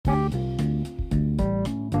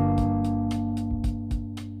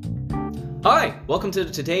Hi, welcome to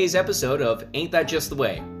today's episode of Ain't That Just the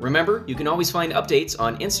Way. Remember, you can always find updates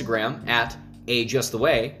on Instagram at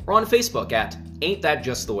 @AJustTheWay or on Facebook at Ain't That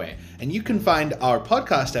Just the Way. And you can find our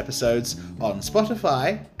podcast episodes on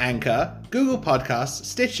Spotify, Anchor, Google Podcasts,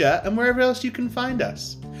 Stitcher, and wherever else you can find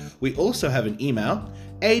us. We also have an email,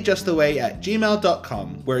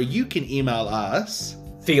 ajusttheway@gmail.com, where you can email us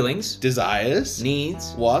Feelings, desires,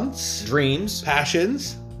 needs, wants, dreams,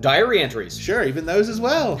 passions, diary entries. sure, even those as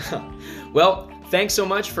well. Well, thanks so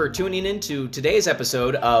much for tuning in to today's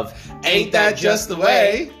episode of Ain't That Just the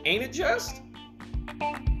Way? Ain't it just?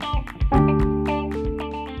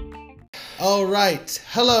 All right.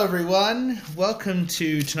 Hello, everyone. Welcome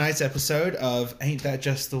to tonight's episode of Ain't That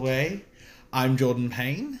Just the Way? I'm Jordan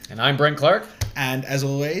Payne. And I'm Brent Clark. And as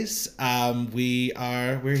always,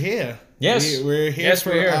 we're here. Yes. We're here Yes,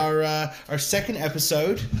 for we're here. our second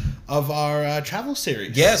episode of our travel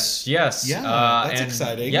series. Yes. Yeah, that's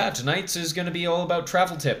exciting. Yeah, tonight's is going to be all about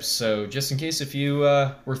travel tips. So just in case if you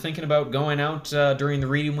were thinking about going out during the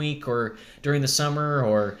reading week or during the summer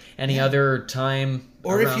or any other time.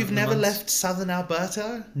 Or if around you've the never months. left southern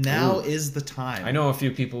Alberta, now is the time. I know a few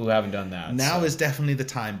people who haven't done that. Now so. is definitely the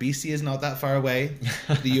time. BC is not that far away.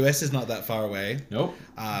 The US is not that far away. Nope.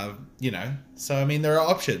 So I mean, there are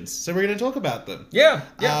options. So we're going to talk about them. Yeah.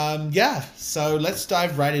 So let's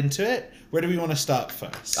dive right into it. Where do we want to start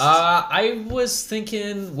first? I was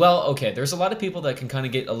thinking, well, okay, there's a lot of people that can kind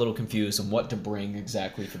of get a little confused on what to bring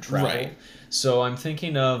exactly for travel. Right. So I'm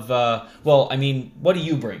thinking of, what do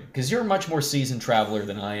you bring? Because you're a much more seasoned traveler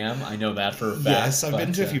than I am. I know that for a fact. Yes, I've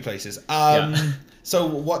been to a few places. So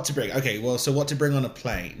what to bring? Okay, well, so what to bring on a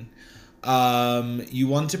plane? You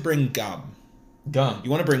want to bring gum. Gum. You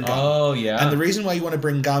want to bring gum. Oh, yeah. And the reason why you want to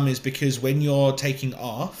bring gum is because when you're taking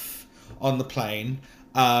off on the plane,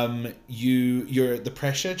 the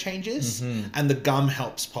pressure changes, and the gum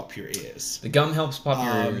helps pop your ears. The gum helps pop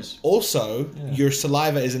your ears. Also, your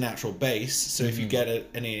saliva is a natural base, so if you get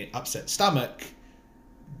any upset stomach,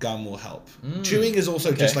 gum will help. Chewing is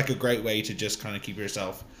also just like a great way to just kind of keep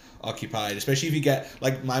yourself occupied, especially if you get,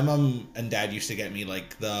 like, my mum and dad used to get me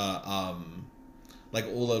like the like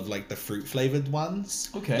all of like the fruit flavored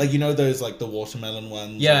ones. Okay. Like, you know, those like the watermelon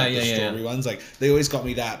ones, Yeah, the yeah, strawberry ones. Like, they always got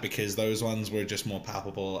me that because those ones were just more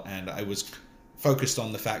palpable, and I was focused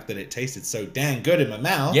on the fact that it tasted so dang good in my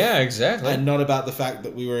mouth. Yeah, exactly. And not about the fact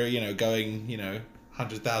that we were, going,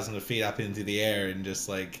 100,000 feet up into the air and just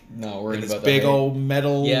like No, worried in this about big that. old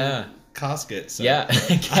metal Yeah. casket. So. Yeah,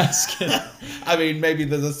 casket. I mean, maybe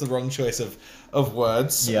that's the wrong choice of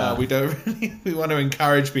words. Yeah. We don't really, we want to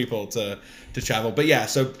encourage people to travel. But yeah,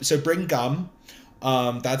 so bring gum.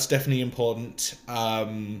 That's definitely important.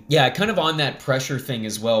 Yeah, kind of on that pressure thing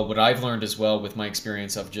as well. What I've learned as well with my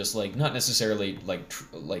experience of just like not necessarily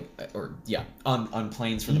on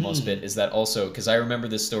planes for the most bit is that also because I remember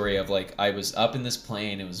this story of like I was up in this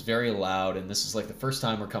plane. It was very loud, and this is like the first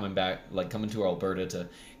time we're coming to Alberta to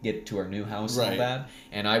get to our new house and all Right. that.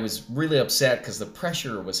 And I was really upset because the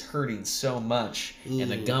pressure was hurting so much, and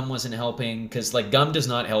the gum wasn't helping because like gum does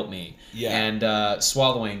not help me. Yeah. And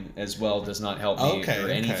swallowing as well does not help me Okay, or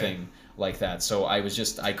okay. anything like that. So I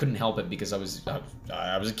couldn't help it because I was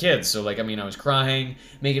a kid. So like, I mean, I was crying,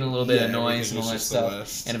 making a little bit of Yeah, noise everything and all that was just the stuff.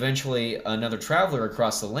 worst. And eventually another traveler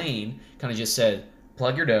across the lane kind of just said,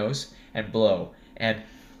 plug your nose and blow. And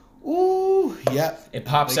Ooh, yeah. it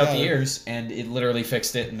pops There out you the go. ears, and it literally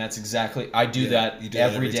fixed it. And that's exactly, I do Yeah, that you do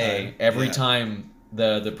that every every day. time. Every Yeah. time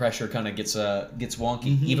the pressure kind of gets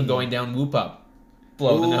wonky, even going down whoop up,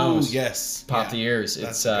 blow the Ooh, nose. yes. Pop Yeah. the ears. That's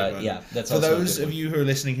It's a good one. that's For also a those good of one. you who are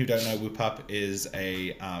listening who don't know, Whoop Up is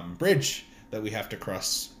a bridge that we have to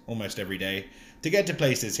cross almost every day to get to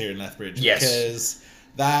places here in Lethbridge. Yes. Because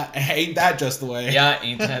that ain't that just the way. Yeah,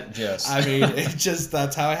 ain't that just? I mean,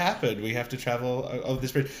 that's how it happened. We have to travel over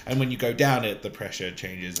this bridge, and when you go down it, the pressure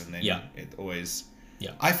changes, and then it always. Yeah.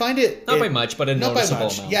 I find it Not by much, but a not by noticeable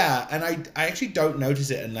much. amount. Yeah, and I actually don't notice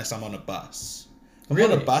it unless I'm on a bus. If I'm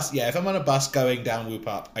Really? on a bus, if I'm on a bus going down Whoop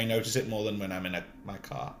Up, I notice it more than when I'm in my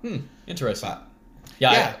car. Interesting. But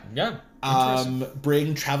Yeah. Interesting.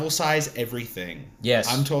 bring travel size everything. Yes.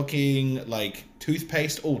 I'm talking like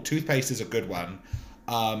toothpaste. Oh, toothpaste is a good one.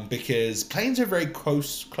 Because planes are very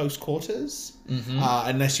close quarters,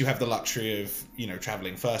 unless you have the luxury of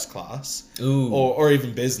traveling first class, or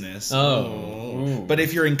even business. Ooh. But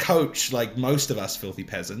if you're in coach, like most of us filthy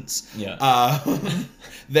peasants, Yeah.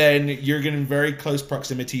 then you're in very close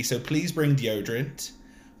proximity. So please bring deodorant.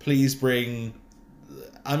 Please bring.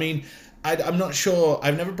 I mean, I'm not sure.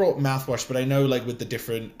 I've never brought mouthwash, but I know like with the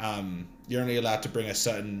different, you're only allowed to bring a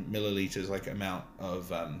certain milliliters like amount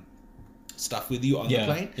of stuff with you on the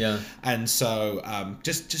plane. Yeah. And so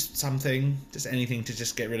just anything to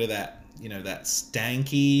just get rid of that, that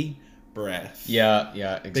stanky breath. Yeah,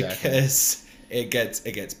 exactly. Because it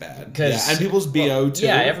gets bad. Yeah, and people's BO too.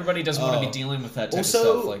 Yeah, everybody doesn't want to be dealing with that type of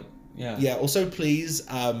stuff. Like, yeah. Also, please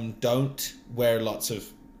don't wear lots of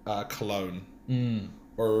cologne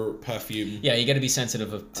or perfume. Yeah, you got to be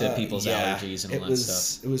sensitive to people's allergies and all that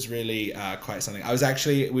stuff. It was really quite something.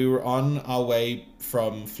 We were on our way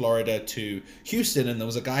from Florida to Houston, and there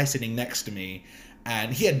was a guy sitting next to me,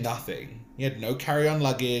 and he had nothing. He had no carry-on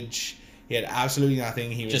luggage. He had absolutely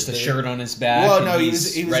nothing. He was just a shirt on his back. Well, no, he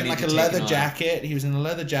was in like a leather jacket. He was in a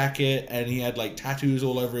leather jacket, and he had like tattoos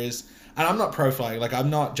all over his. And I'm not profiling, like I'm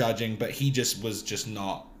not judging, but he was just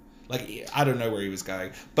not. Like, I don't know where he was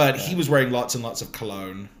going, but he was wearing lots and lots of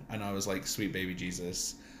cologne, and I was like, "Sweet baby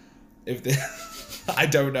Jesus." I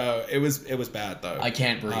don't know. It was bad though. I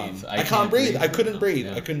can't breathe. I can't breathe. I couldn't breathe.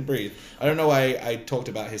 Yeah. I couldn't breathe. I don't know why I talked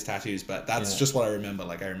about his tattoos, but that's just what I remember.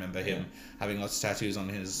 Like I remember him having lots of tattoos on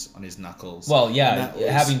his knuckles. Well,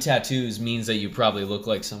 having tattoos means that you probably look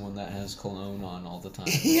like someone that has cologne on all the time.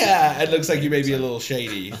 Yeah, it looks like you may be a little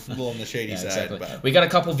shady, a little on the shady side. Exactly. But... We got a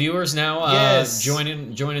couple viewers now.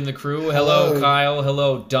 Joining the crew. Hello, Kyle.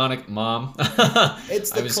 Hello, Donick Mom. It's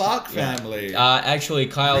the Clark family. Actually,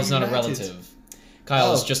 Kyle's not a relative.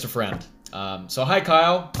 Kyle is just a friend. So hi,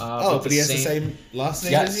 Kyle. But he has the same last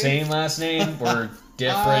name as you? Same last name. We're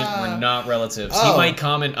different. We're not relatives. He might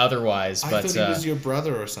comment otherwise, but... I thought he was your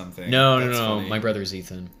brother or something. No. Funny. My brother's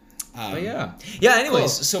Ethan. But yeah.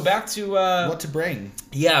 Anyways, so back to... what to bring.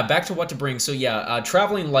 Yeah, back to what to bring. So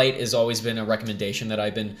traveling light has always been a recommendation that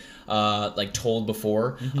I've been told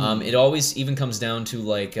before. Mm-hmm. It always even comes down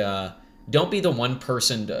to don't be the one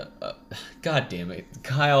person to... God damn it.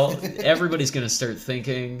 Kyle, everybody's going to start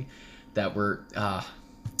thinking that we're...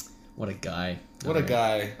 what a guy. What a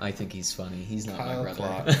guy. I think he's funny. He's not Kyle my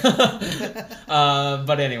brother.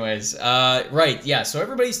 But anyways, right, yeah. So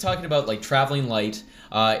everybody's talking about traveling light.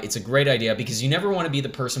 It's a great idea because you never want to be the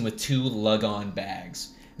person with 2 lug-on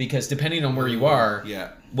bags. Because depending on where you are,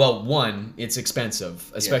 well, one, it's expensive,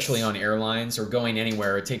 especially on airlines or going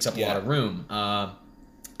anywhere. It takes up a lot of room.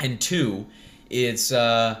 And 2, it's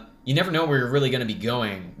you never know where you're really going to be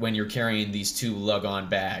going when you're carrying these 2 lug-on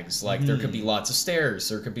bags. Like there could be lots of stairs,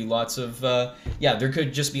 there could be lots of there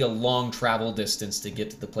could just be a long travel distance to get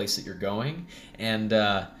to the place that you're going, and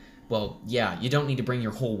you don't need to bring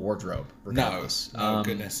your whole wardrobe. Regardless. No,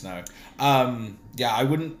 goodness no. I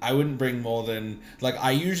wouldn't bring more than I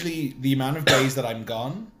usually the amount of days that I'm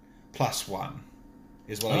gone plus 1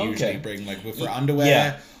 is what I usually bring. For underwear.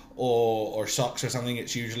 Yeah. Or socks or something,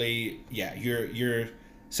 it's usually you're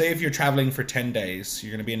say if you're traveling for 10 days,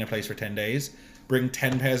 you're going to be in a place for 10 days, bring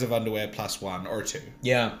 10 pairs of underwear plus 1 or 2.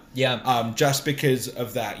 Just because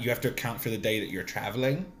of that, you have to account for the day that you're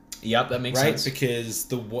traveling. Yep, that makes sense. Right, because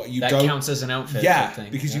that counts as an outfit. Yeah, I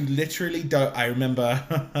think. Because you literally don't. I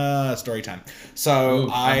remember story time. So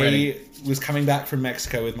I was coming back from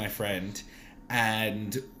Mexico with my friend,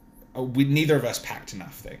 and neither of us packed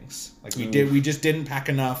enough things. We just didn't pack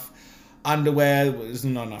enough underwear. There was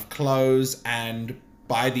not enough clothes, and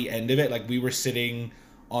by the end of it, we were sitting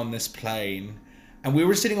on this plane, and we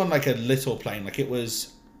were sitting on a little plane. It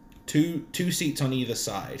was two seats on either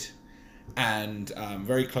side, and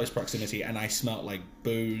very close proximity. And I smelt like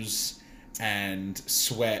booze and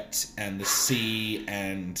sweat and the sea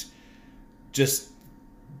and just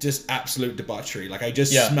absolute debauchery. I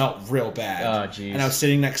just smelt real bad. Oh, jeez. And I was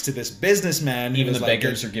sitting next to this businessman. Even the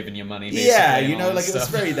beggars are giving you money. Yeah, it was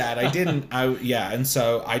very that. And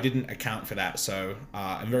so I didn't account for that. So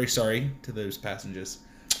I'm very sorry to those passengers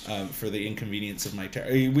for the inconvenience of my...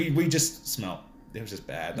 We just smelt. It was just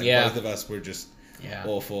bad. Both of us were just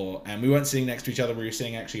awful. And we weren't sitting next to each other. We were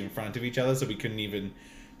sitting actually in front of each other, so we couldn't even...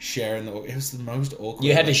 share it was the most awkward.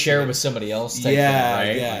 You had to share with somebody else. Right?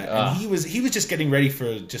 And he was just getting ready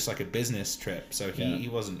for just a business trip, so he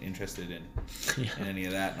wasn't interested in any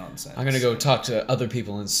of that nonsense. I'm gonna go talk to other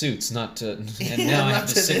people in suits, now I have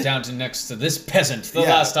to sit down next to this peasant. The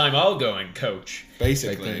last time I'll go and coach,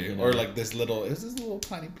 basically, or this little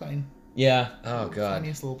tiny plane. Yeah. Oh god.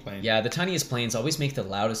 Tiniest little plane. Yeah, the tiniest planes always make the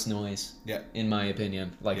loudest noise. Yeah. In my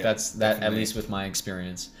opinion, that's definitely. at least with my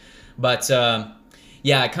experience, but.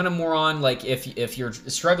 Kind of more on if you're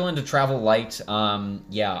struggling to travel light,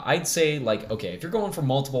 I'd say if you're going for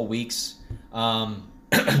multiple weeks,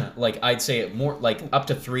 I'd say more up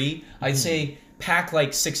to 3. I'd say pack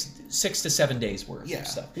 6 to 7 days worth of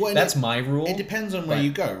stuff. Well, that's my rule. It depends on where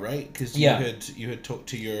you go, right? Because you had talked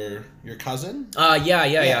to your cousin.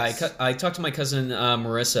 Yes. I talked to my cousin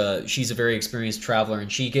Marissa. She's a very experienced traveler,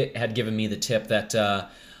 and she had given me the tip that.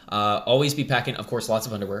 Always be packing, of course, lots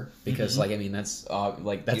of underwear because, like, I mean, that's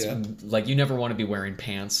like you never want to be wearing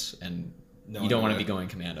pants and you don't want to be going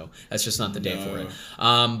commando. That's just not the day for it.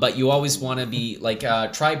 But you always want to be like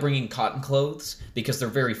try bringing cotton clothes because they're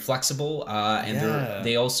very flexible and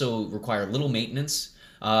they also require little maintenance.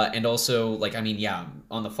 And also, like, I mean, yeah,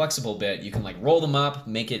 on the flexible bit, you can, like, roll them up,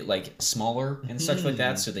 make it, like, smaller and such like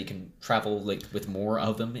that, so they can travel, like, with more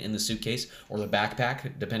of them in the suitcase or the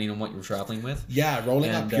backpack, depending on what you're traveling with. Yeah,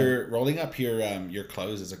 rolling up your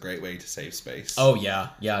clothes is a great way to save space. Oh yeah,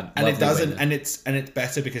 and it doesn't, and it's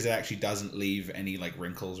better because it actually doesn't leave any like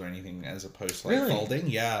wrinkles or anything as opposed to like folding.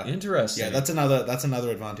 Yeah, interesting. Yeah, that's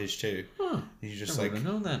another advantage too. Huh. You just I would have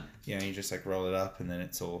known that. Yeah, you just like roll it up and then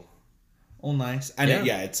it's all nice. And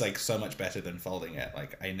it's like so much better than folding it.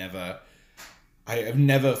 Like I have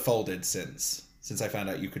never folded since I found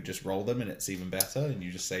out you could just roll them and it's even better and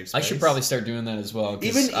you just save space. I should probably start doing that as well.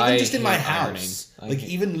 Even just in my house. Like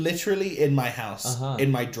even literally in my house,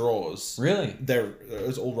 in my drawers. Really? It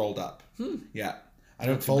was all rolled up. Yeah. I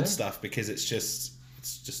don't fold stuff because it's just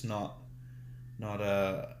not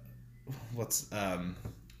a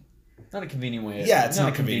not a convenient way. Yeah, it's not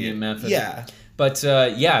a convenient method. Yeah. But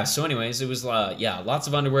so anyways, it was lots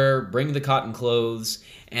of underwear, bring the cotton clothes,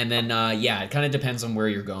 and then it kind of depends on where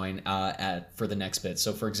you're going for the next bit.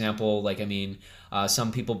 So for example, like I mean,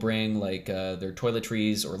 some people bring like their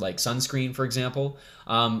toiletries or like sunscreen, for example.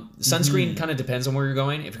 Sunscreen kind of depends on where you're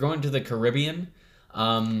going. If you're going to the Caribbean,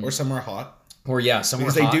 or somewhere hot. Or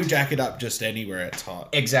somewhere because hot. they do jack it up just anywhere it's hot.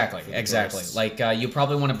 Exactly. Like you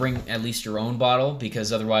probably want to bring at least your own bottle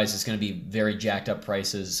because otherwise it's going to be very jacked up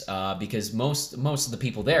prices. Because most of the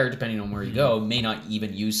people there, depending on where you go, may not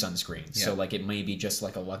even use sunscreen. Yeah. So like it may be just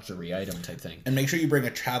like a luxury item type thing. And make sure you bring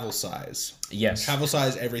a travel size. Yes. Travel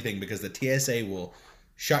size everything because the TSA will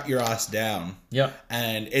shut your ass down. Yep.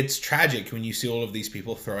 And it's tragic when you see all of these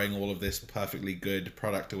people throwing all of this perfectly good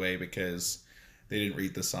product away because they didn't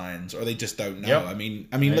read the signs, or they just don't know. Yep. I mean,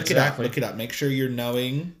 exactly. Look it up. Make sure you're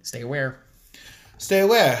knowing. Stay aware. Stay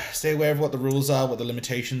aware of what the rules are, what the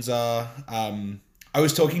limitations are. I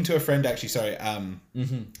was talking to a friend actually. Sorry.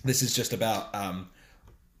 This is just about.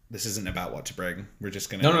 This isn't about what to bring. We're just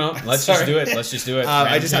gonna. No. Let's just do it.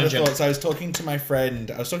 I just had a thought. So I was talking to my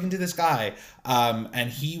friend. I was talking to this guy, and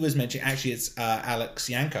he was mentioning. Actually, it's Alex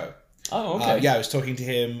Yanko. Oh, okay. I was talking to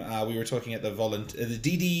him. We were talking at the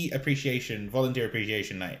DD Volunteer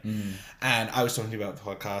Appreciation Night. And I was talking about the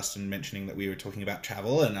podcast and mentioning that we were talking about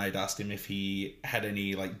travel, and I'd asked him if he had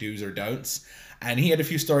any like do's or don'ts. And he had a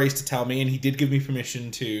few stories to tell me, and he did give me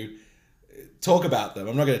permission to talk about them.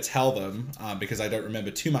 I'm not going to tell them because I don't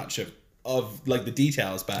remember too much of like the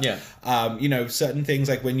details, but certain things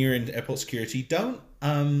like when you're in airport security, don't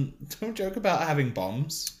joke about having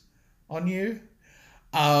bombs on you.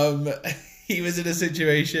 He was in a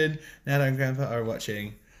situation. Nana and Grandpa are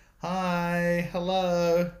watching. Hi,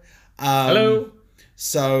 hello. Hello.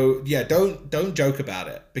 So yeah, don't joke about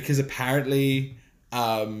it because apparently,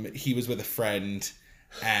 he was with a friend,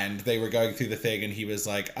 and they were going through the thing, and he was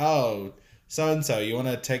like, "Oh, so and so, you want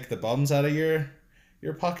to take the bombs out of your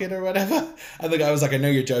pocket or whatever?" And the guy was like, "I know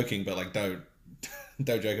you're joking, but like, don't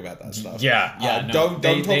joke about that stuff." No.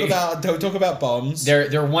 Don't talk about bombs.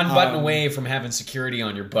 They're one button away from having security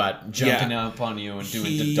on your butt, jumping up on you and doing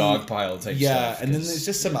the dog pile type stuff. Yeah, and then there's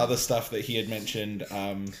just some other stuff that he had mentioned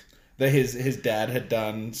that his dad had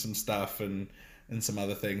done some stuff and some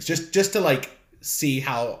other things just to like see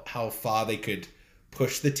how far they could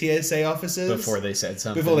push the TSA officers before they said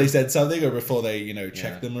something, or before they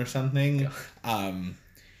checked them or something.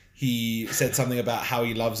 He said something about how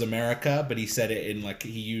he loves America, but he said it in like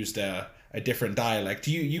he used a different dialect.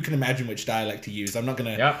 You can imagine which dialect he used. I'm not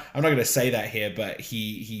gonna say that here, but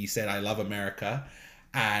he said I love America,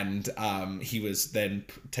 and he was then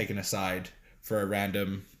taken aside for a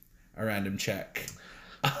random check.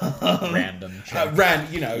 Random check.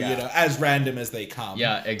 As random as they come.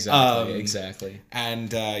 Yeah, exactly. And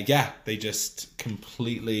they just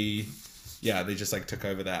completely. Yeah, they just like took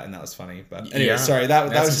over that, and that was funny. But anyway, sorry, that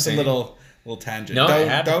was just insane. A little tangent. No,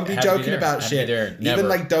 don't be joking about shit. Never. Even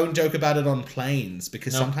like don't joke about it on planes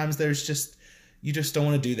because sometimes there's just you just don't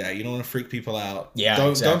want to do that. You don't want to freak people out. Yeah,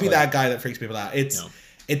 don't be that guy that freaks people out.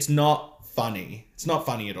 It's not funny. It's not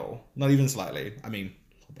funny at all. Not even slightly. I mean,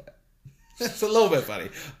 a little bit. It's a little bit funny,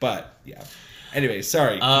 but yeah. Anyway,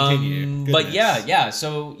 sorry. Continue. But yeah.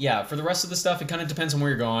 So yeah, for the rest of the stuff, it kind of depends on where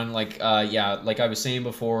you're going. Like like I was saying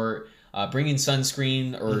before. Bringing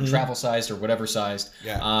sunscreen or travel sized or whatever sized.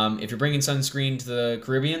 Yeah. If you're bringing sunscreen to the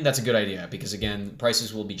Caribbean, that's a good idea because again,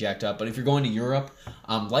 prices will be jacked up. But if you're going to Europe,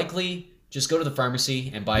 likely just go to the pharmacy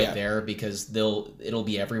and buy Yeah. it there, because it'll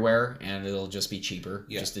be everywhere and it'll just be cheaper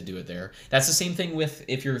just to do it there. That's the same thing with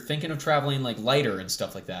if you're thinking of traveling like lighter and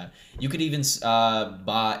stuff like that. You could even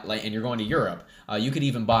buy like, and you're going to Europe. You could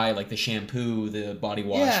even buy like the shampoo, the body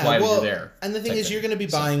wash while you're there. And the thing is, you're going to be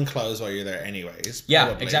buying clothes while you're there anyways. Yeah,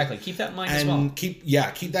 probably. exactly. Keep that in mind as And well.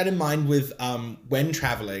 keep that in mind with when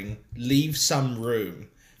traveling. Leave some room.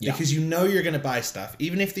 Yeah. Because you know you're going to buy stuff.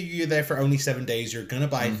 Even if you're there for only 7 days, you're going to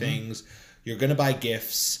buy things. You're going to buy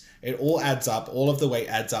gifts. It all adds up. All of the weight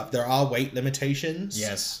adds up. There are weight limitations.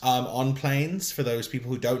 Yes. On planes. For those people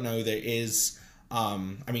who don't know, there is... I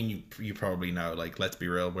mean, you probably know. Like, let's be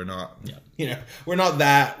real. We're not... Yeah. You know, we're not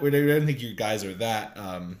that... We don't think you guys are that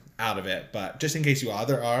out of it. But just in case you are,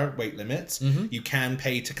 there are weight limits. You can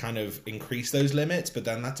pay to kind of increase those limits, but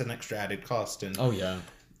then that's an extra added cost. And Oh, yeah.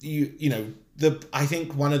 you know... I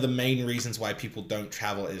think one of the main reasons why people don't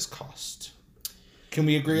travel is cost. Can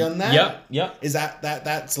we agree on that? Yeah, yeah. Is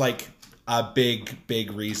that's like a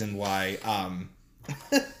big reason why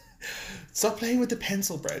stop playing with the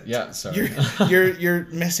pencil, Brent. Yeah, sorry. You're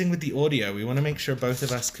messing with the audio. We want to make sure both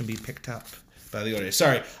of us can be picked up by the audio.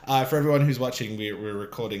 Sorry, for everyone who's watching, we're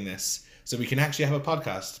recording this so we can actually have a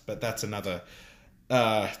podcast, but that's another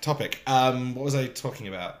topic. What was I talking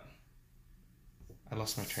about? I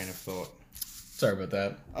lost my train of thought. Sorry about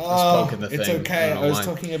that. Oh, Just poking the it's thing. okay. I was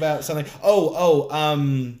talking about something.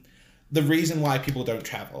 The reason why people don't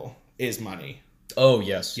travel is money. Oh,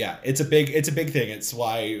 yes. Yeah, it's a big thing. It's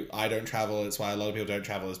why I don't travel. It's why a lot of people don't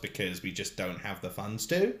travel, is because we just don't have the funds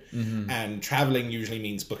to. And traveling usually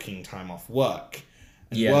means booking time off work.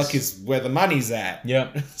 And work is where the money's at.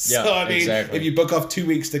 Yep. So I mean, exactly. if you book off 2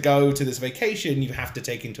 weeks to go to this vacation, you have to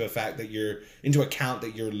take into account that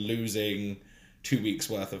you're losing 2 weeks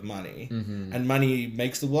worth of money, and money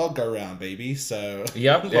makes the world go round, baby. So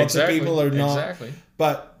lots of people are not.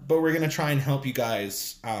 But we're gonna try and help you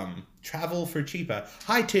guys travel for cheaper.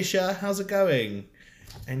 Hi Tisha, how's it going?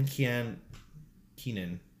 And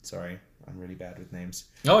Keenan. Sorry, I'm really bad with names.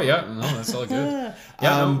 Oh yeah, no, that's all good.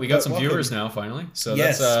 Yeah, we got some viewers now finally, so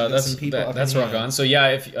yes, that's rock on. So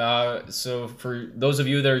yeah, if so for those of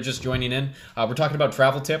you that are just joining in, we're talking about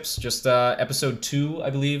travel tips. Just episode 2, I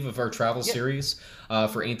believe, of our travel series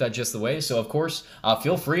for Ain't That Just the Way. So of course,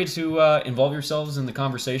 feel free to involve yourselves in the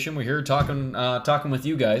conversation. We're here talking with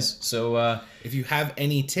you guys. So if you have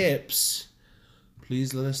any tips,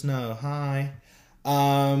 please let us know. Hi.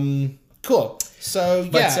 Cool. So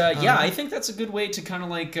yeah, I think that's a good way to kind of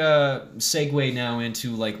like segue now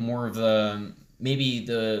into like more of the maybe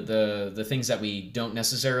the things that we don't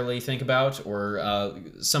necessarily think about, or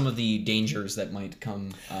some of the dangers that might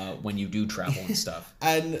come when you do travel and stuff.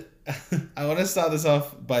 And I want to start this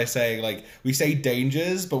off by saying, like, we say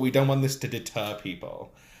dangers, but we don't want this to deter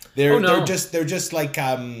people. They're just like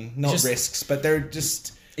not risks, but they're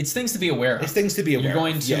just. It's things to be aware of. It's things to be aware of. You're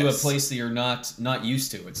going to a place that you're not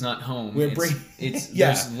used to. It's not home.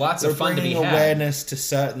 There's lots of fun to be had. We're bringing awareness to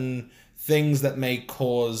certain things that may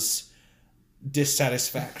cause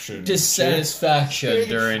dissatisfaction.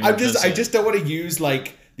 During. I just don't want to use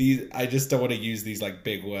like these. I just don't want to use these like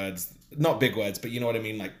big words. Not big words, but you know what I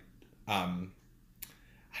mean. Like, I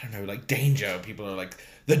don't know, like danger. People are like,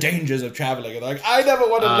 the dangers of traveling, and they're like, I never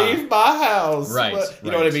want to leave my house. Right.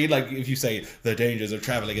 You know what I mean? Like, if you say the dangers of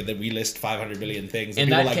traveling, and then we list 500 million things, and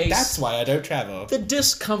in people that are like, case, that's why I don't travel. The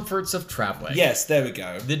discomforts of traveling. Yes, there we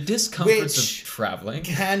go. The discomforts of traveling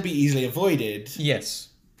can be easily avoided. Yes.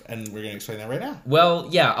 And we're going to explain that right now. Well,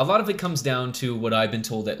 yeah, a lot of it comes down to what I've been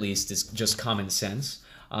told, at least, is just common sense.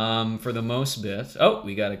 For the most bit. Oh,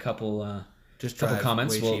 we got a couple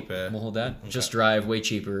comments. We'll hold that. Okay. Just drive way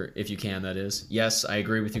cheaper if you can, that is. Yes, I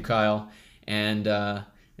agree with you, Kyle. And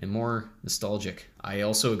more nostalgic. I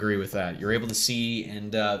also agree with that. You're able to see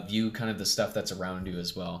and view kind of the stuff that's around you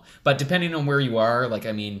as well. But depending on where you are, like,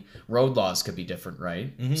 I mean, road laws could be different,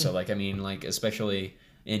 right? Mm-hmm. So, like, I mean, like, especially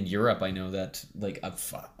in Europe, I know that, like,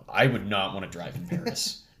 I would not want to drive in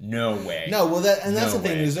Paris. No way. No, well, that's the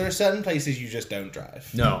thing, is there are certain places you just don't drive.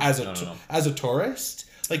 No. As a tourist.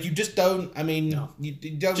 Like, you just don't, I mean, you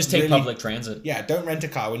don't just take public transit. Yeah, don't rent a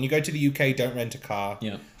car. When you go to the UK, don't rent a car.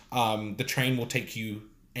 Yeah. The train will take you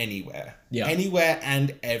anywhere. Yeah. Anywhere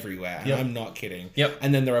and everywhere. And I'm not kidding. Yep.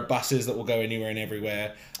 And then there are buses that will go anywhere and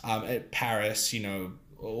everywhere. At Paris, you know,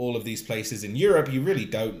 all of these places in Europe, you really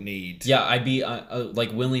don't need. Yeah, I'd be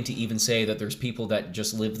like willing to even say that there's people that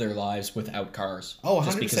just live their lives without cars. Oh, 100%.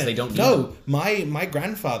 Just because they don't need them. My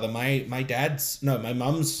grandfather, my mum's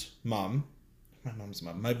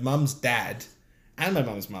dad, and my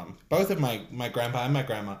mum's mum, both of my grandpa and my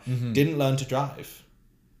grandma didn't learn to drive.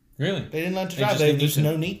 Really? They didn't learn to They drive. just didn't There's need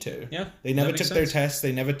to. no need to. Yeah, They never that took makes their sense. tests.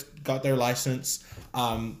 They never got their license.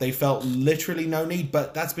 They felt literally no need,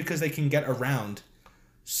 but that's because they can get around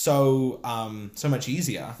so much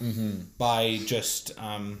easier by just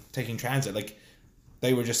taking transit. Like,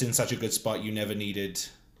 they were just in such a good spot. You never needed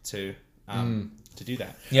to do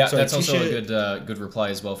that. Yeah, So that's also Tisha- a good reply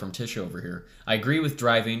as well from Tisha over here. I agree with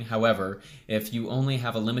driving. However, if you only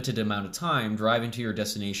have a limited amount of time, driving to your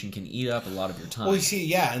destination can eat up a lot of your time. Well, you see,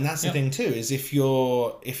 yeah, and that's the Yeah. thing too. Is if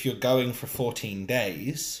you're going for 14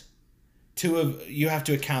 days, you have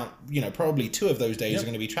to account. Probably 2 of those days Yep. are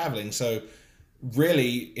going to be traveling. So,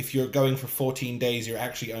 really, if you're going for 14 days, you're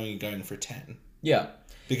actually only going for 10 Yeah.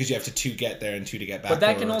 because you have to 2 get there and 2 to get back. But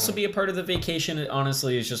that can also be a part of the vacation. It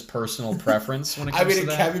honestly is just personal preference when it comes I mean, to it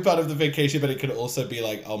that. can be part of the vacation, but it could also be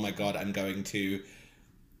like, oh my god, I'm going to.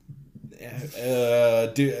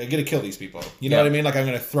 I'm gonna kill these people. You know Yeah. what I mean? Like, I'm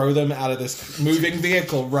gonna throw them out of this moving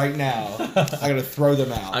vehicle right now. I'm gonna throw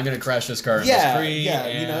them out. I'm gonna crash this car in Yeah, the street. yeah,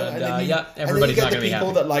 and, and then yeah, everybody's you not get gonna the be people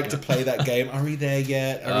happy. that like to play that game. Are we there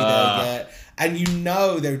yet? Are we there yet?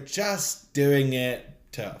 And they're just doing it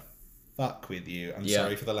to fuck with you. I'm Yeah.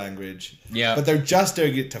 sorry for the language. Yeah. But they're just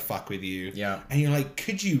doing it to fuck with you. Yeah. And you're like,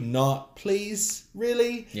 could you not, please?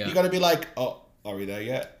 Really? Yeah. You gotta be like, oh, are we there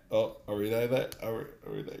yet? Oh, are we there yet? Are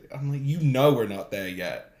we there? I'm like, we're not there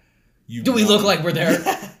yet. Do we look like we're there?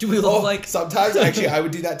 Do we look like... Sometimes actually I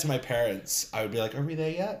would do that to my parents. I would be like, are we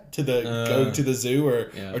there yet? Go to the zoo or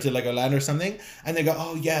to Legoland or something. And they go,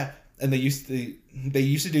 oh yeah. And they used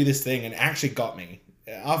to do this thing, and it actually got me.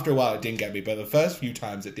 After a while it didn't get me, but the first few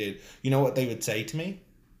times it did. You know what they would say to me?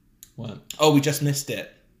 What? Oh, we just missed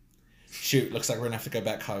it. Shoot, looks like we're gonna have to go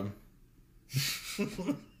back home.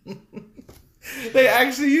 They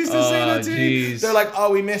actually used to say that to me. They're like,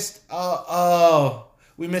 oh, we missed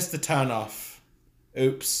we missed the turn off.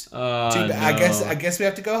 Oops. Too bad. No. I guess we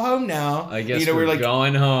have to go home now. I guess we're we're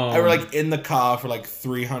going home. And we're like in the car for like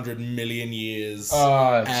 300 million years.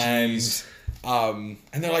 Oh, and jeez. and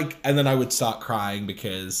they're like, and then I would start crying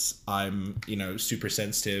because I'm, super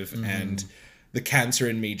sensitive and the cancer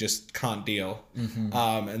in me just can't deal.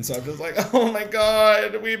 And so I'm just like, oh my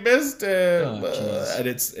god, we missed it. Oh, And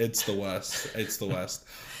it's the worst. It's the worst.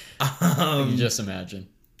 You can just imagine.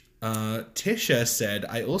 Tisha said,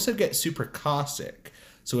 I also get super car sick.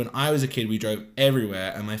 So when I was a kid, we drove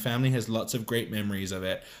everywhere, and my family has lots of great memories of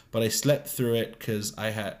it. But I slept through it because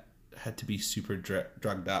I had to be super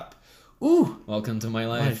drugged up. Ooh. Welcome to my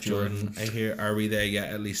life, Jordan. I hear, are we there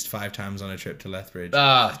yet? At least 5 times on a trip to Lethbridge.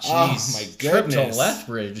 Ah, Oh, jeez. my Trip to goodness.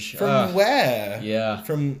 Lethbridge. From where? Yeah.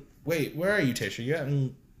 Wait, where are you, Tisha? You out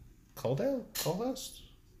in Coldhurst?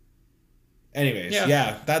 Anyways, Yeah.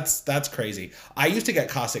 yeah, that's crazy. I used to get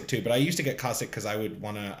car sick too, but I used to get car sick because I would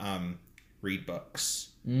want to read books.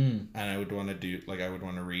 And I would want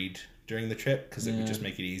to read during the trip because it would just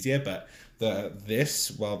make it easier. But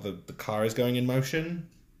while the car is going in motion,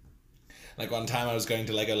 like one time I was going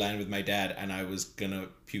to Legoland with my dad and I was gonna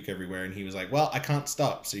puke everywhere, and he was like, well, I can't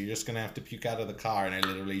stop, so you're just gonna have to puke out of the car. And I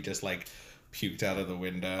literally just like puked out of the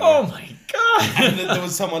window. Oh my god. And then there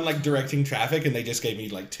was someone like directing traffic, and they just gave me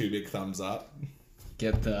like 2 big thumbs up.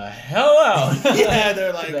 Get the hell out. Yeah,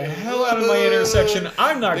 they're like, Get the hell out of my intersection.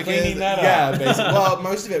 I'm not cleaning that up. Yeah, basically. Well,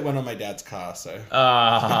 most of it went on my dad's car, so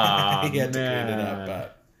Ah, he had to man. clean it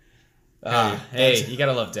up. But Hey, you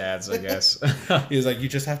gotta love dads, I guess. he was like, you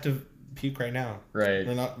just have to puke right now. Right.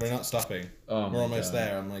 We're not stopping. Oh We're my almost God.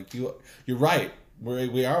 there. I'm like, you're right.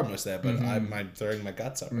 We are almost there, but I'm throwing my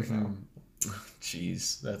guts up right now.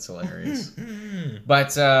 Jeez, that's hilarious.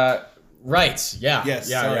 But right, yeah, Yes,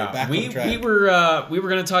 yeah, sorry, yeah. back we on track. we were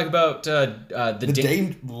gonna talk about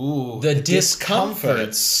the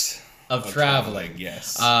discomforts of traveling.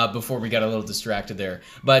 Yes. Before we got a little distracted there,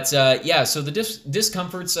 but yeah. So the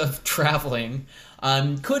discomforts of traveling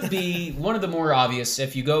could be one of the more obvious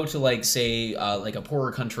if you go to like say like a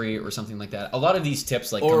poorer country or something like that. A lot of these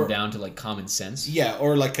tips like come down to like common sense. Yeah,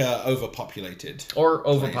 or like overpopulated. Or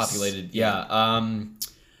overpopulated, yeah.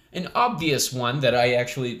 An obvious one that I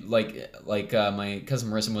actually like my cousin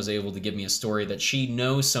Marissa was able to give me a story that she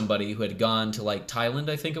knows somebody who had gone to like Thailand,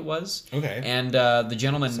 I think it was. Okay. And the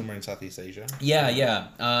gentleman, Somewhere in Southeast Asia. yeah.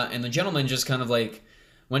 And the gentleman just kind of like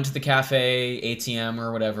went to the cafe, ATM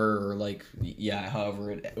or whatever, or like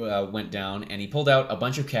however it went down, and he pulled out a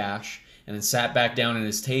bunch of cash. and then sat back down at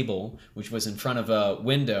his table, which was in front of a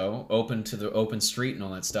window open to the open street and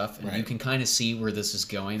all that stuff. And you can kind of see where this is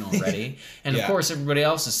going already. And of course, everybody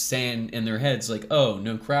else is saying in their heads like, "Oh,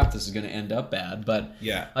 no crap, this is going to end up bad." But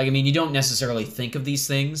like, I mean, you don't necessarily think of these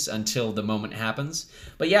things until the moment happens.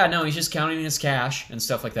 But yeah, no, he's just counting his cash and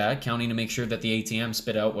stuff like that, counting to make sure that the ATM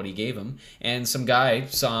spit out what he gave him. And some guy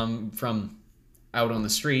saw him from out on the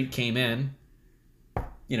street, came in,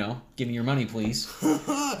 you know, give me your money, please.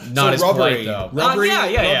 Not as polite, though. Robbery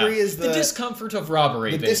is the discomfort of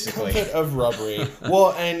robbery, basically. The discomfort of robbery.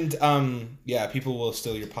 Well, and, people will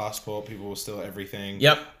steal your passport. People will steal everything.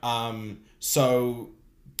 Yep. So,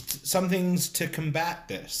 some things to combat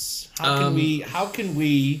this. How can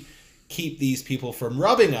we keep these people from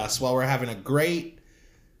robbing us while we're having a great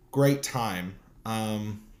time?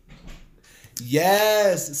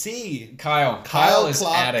 Yes, see, Kyle is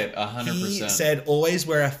Clark, at it 100%. He said always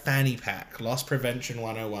wear a fanny pack. Loss prevention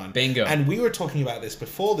 101. Bingo. And we were talking about this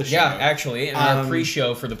before the show. Yeah, actually, in our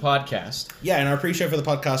pre-show for the podcast. Yeah, in our pre-show for the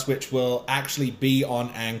podcast, which will actually be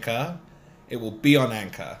on Anchor. It will be on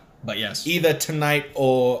Anchor. But yes, either tonight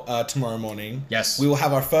or tomorrow morning. Yes, we will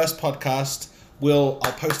have our first podcast. I'll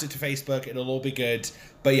post it to Facebook. It'll all be good.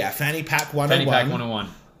 But yeah, fanny pack 101. Fanny pack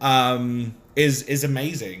 101. Is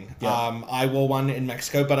amazing. Yeah. I wore one in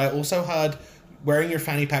Mexico, but I also heard wearing your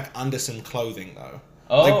fanny pack under some clothing though.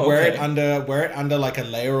 Oh, like wear it under like a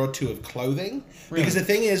layer or two of clothing. Really? Because the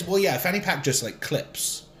thing is, fanny pack just like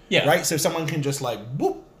clips. Yeah. Right? So someone can just like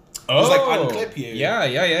whoop. Just like unclip you. Yeah.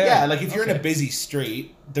 Yeah, like if you're in a busy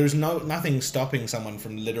street, there's nothing stopping someone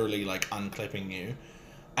from literally like unclipping you.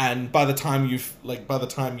 And by the time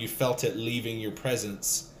you felt it leaving your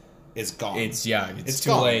presence, it's gone. It's too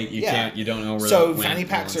gone. Late. You don't know where. So fanny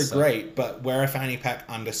packs are great, but wear a fanny pack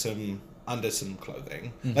under some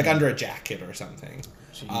clothing, like under a jacket or something,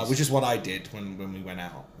 which is what I did when we went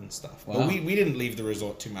out and stuff. Wow. But we didn't leave the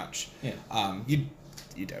resort too much. Yeah.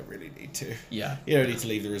 You don't really need to. Yeah. You don't need to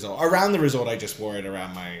leave the resort. Around the resort, I just wore it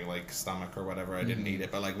around my like stomach or whatever. I didn't need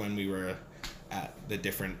it, but like when we were at the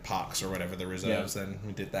different parks or whatever, the reserves, then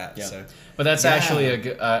we did that. Yeah. So, but that's actually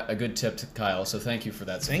a good tip to Kyle. So thank you for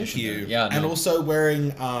that. Thank you. There. Yeah, and also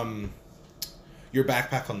wearing your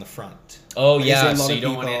backpack on the front. Oh yeah, so you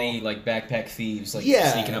don't want any like backpack thieves like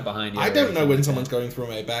sneaking up behind you. I don't know when someone's going through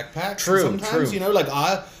my backpack. True. Sometimes, you know, like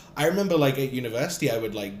I remember like at university, I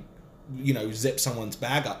would like, you know, zip someone's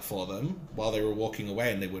bag up for them while they were walking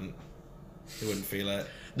away, and they wouldn't feel it.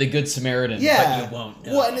 The Good Samaritan, but you won't.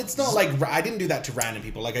 No. Well, and it's not like I didn't do that to random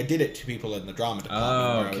people. Like I did it to people in the drama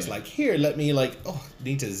department where I was like, "Here, let me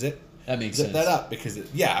need to zip." That makes sense. That up because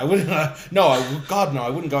I wouldn't. God, no, I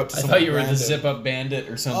wouldn't go up to. I thought you were the zip up bandit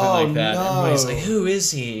or something like that. No. Everybody's like, "Who is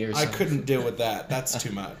he?" Or something. I couldn't deal with that. That's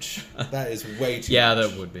too much. That is way too. Yeah,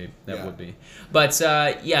 much. that would be. That would be. But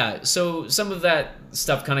so some of that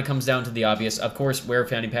stuff kind of comes down to the obvious. Of course, wear a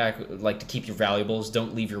fanny pack, like to keep your valuables.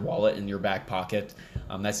 Don't leave your wallet in your back pocket.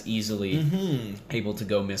 That's easily able to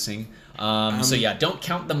go missing. So yeah, don't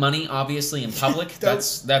count the money obviously in public.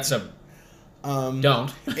 That's a.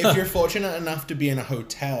 Don't. If you're fortunate enough to be in a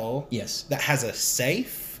hotel that has a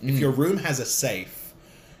safe, if your room has a safe,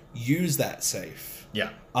 use that safe. Yeah.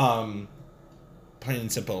 Plain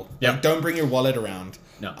and simple. Yeah. Like, don't bring your wallet around.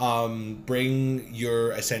 No. Bring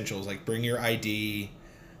your essentials, like bring your ID,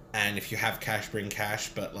 and if you have cash, bring cash,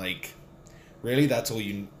 but like really that's all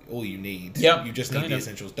you need. Yeah. You just need the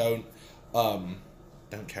essentials. Don't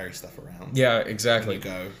carry stuff around. Yeah, exactly. When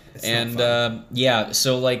you go. It's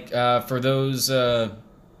so like for those that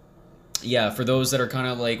are kind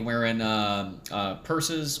of like wearing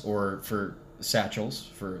purses or for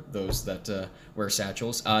satchels, for those that wear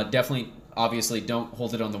satchels, definitely obviously don't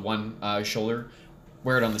hold it on the one shoulder.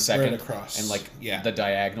 Wear it on the second. Wear it across. And like the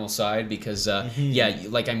diagonal side because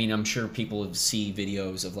like I mean I'm sure people see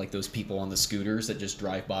videos of like those people on the scooters that just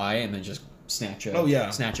drive by and then just snatch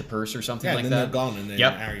a purse or something like that. And then they're gone, and then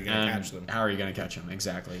how are you going to catch them? How are you going to catch them?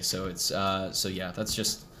 Exactly. So it's that's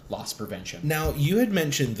just loss prevention. Now, you had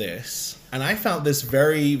mentioned this, and I found this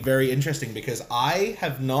very, very interesting because I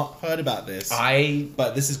have not heard about this.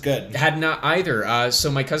 But this is good. Had not either.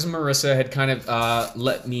 So my cousin Marissa had kind of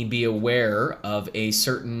let me be aware of a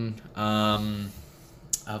certain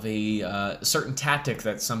certain tactic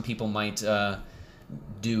that some people might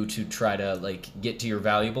do to try to like get to your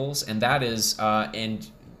valuables, and that is and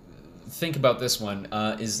think about this one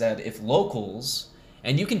is that if locals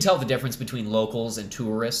And you can tell the difference between locals and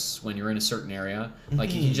tourists when you're in a certain area.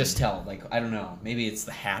 Like, you can just tell. Like, I don't know. Maybe it's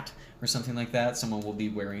the hat or something like that. Someone will be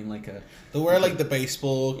wearing, like, a... They'll wear, like, the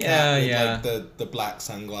baseball cap yeah. with, like, the black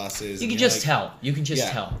sunglasses. You can just tell. You can just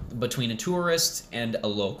tell between a tourist and a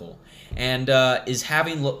local. And this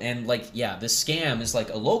scam is like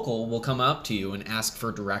a local will come up to you and ask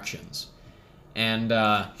for directions. And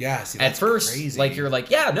see, that's at first, crazy. like, you're like,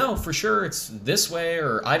 yeah, no, for sure, it's this way,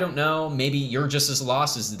 or I don't know, maybe you're just as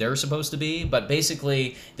lost as they're supposed to be, but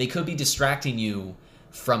basically, they could be distracting you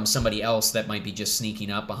from somebody else that might be just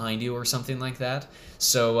sneaking up behind you or something like that.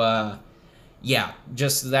 So,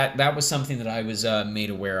 just that was something that I was made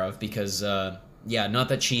aware of because, not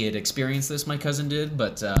that she had experienced this, my cousin did,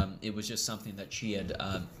 but it was just something that she had,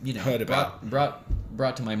 heard about.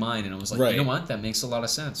 Brought to my mind, and I was like, you know what, that makes a lot of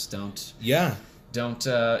sense. Don't,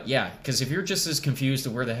 because if you're just as confused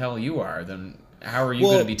of where the hell you are, then how are you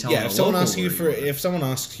going to be telling? If someone asks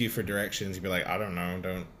you for directions, you'd be like, I don't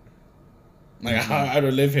know, I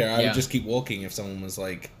don't live here. I would just keep walking. If someone was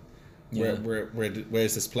like,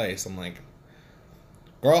 where's this place? I'm like,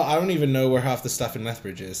 girl, I don't even know where half the stuff in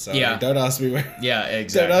Lethbridge is. So don't ask me where. Yeah,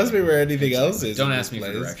 exactly. Don't ask me where anything else is. Don't ask me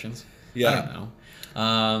for directions. Yeah, I don't know.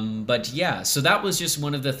 So that was just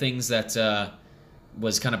one of the things that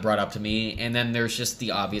was kind of brought up to me. And then there's just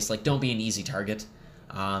the obvious, like, don't be an easy target.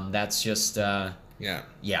 That's just yeah.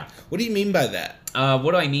 What do you mean by that?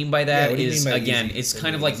 What do I mean by that is, again, it's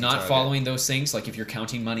kind of like not following those things. Like, if you're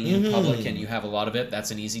counting money in public and you have a lot of it,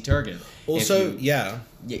 that's an easy target. Also,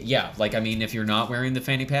 like, I mean, if you're not wearing the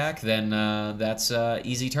fanny pack, then that's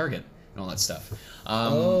easy target and all that stuff. We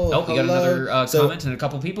got another comment and a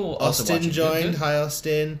couple people also Austin watching. joined. Good. Hi,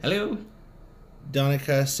 Austin. Hello.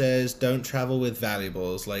 Donica says, don't travel with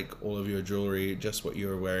valuables, like all of your jewelry, just what you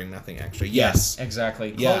were wearing, nothing extra. Yes.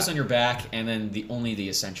 Exactly. Clothes on your back, and then only the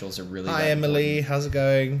essentials are really Hi, Emily. Important. How's it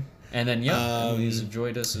going? And then, Emily's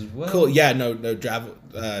enjoyed us as well. Cool. Yeah, no travel,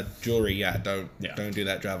 jewelry, don't do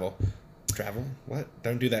that travel. Travel? What?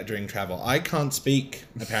 Don't do that during travel. I can't speak,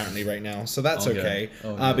 apparently, right now, so that's okay.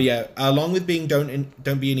 But yeah, along with being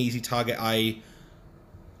don't be an easy target, I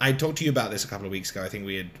talked to you about this a couple of weeks ago. I think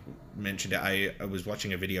we had mentioned it. I was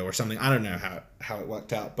watching a video or something. I don't know how it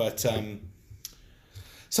worked out, but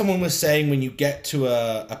someone was saying when you get to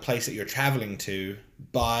a place that you're traveling to,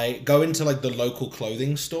 go into like the local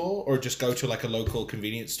clothing store or just go to like a local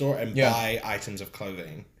convenience store and buy items of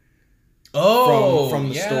clothing. From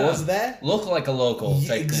the stores there. Look like a local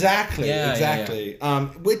type exactly. thing. Exactly.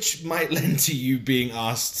 Which might lend to you being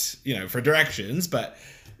asked, for directions, but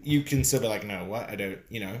you can still be like, no, what? I don't,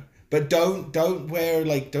 But don't wear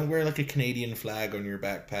like a Canadian flag on your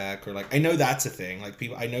backpack, or like, I know that's a thing. Like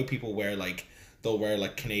I know people they'll wear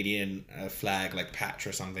like Canadian flag like patch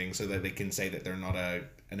or something so that they can say that they're not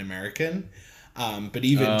an American. But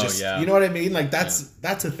even you know what I mean? Like that's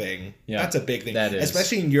a thing. Yeah. That's a big thing. That is.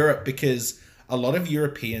 Especially in Europe, because a lot of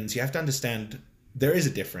Europeans, you have to understand there is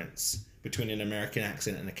a difference between an American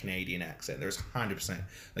accent and a Canadian accent. There's 100%.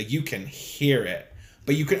 Like you can hear it,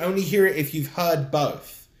 but you can only hear it if you've heard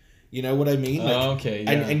both. You know what I mean? Like,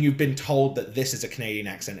 and you've been told that this is a Canadian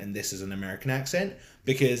accent and this is an American accent.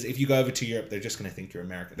 Because if you go over to Europe, they're just going to think you're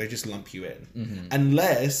American. They just lump you in. Mm-hmm.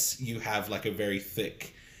 Unless you have like a very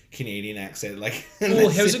thick Canadian accent. Like, oh,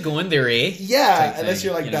 how's it going there, eh? Yeah, unless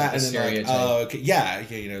you're like that. And then like, oh, okay. Yeah.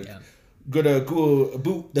 Gotta go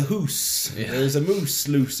about the hoose. Yeah. There's a moose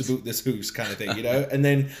loose about this hoose kind of thing, And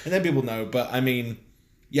then people know. But I mean,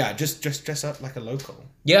 just dress up like a local.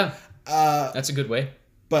 Yeah. That's a good way.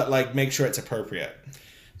 But like, make sure it's appropriate.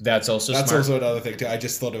 That's also another thing too. I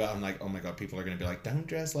just thought about. I'm like, oh my god, people are gonna be like, don't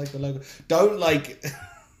dress like the local. Don't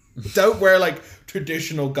wear like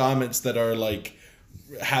traditional garments that are like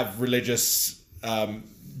have religious,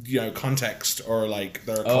 context, or like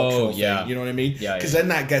they're a cultural thing. You know what I mean? Yeah. Because then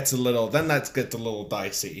that gets a little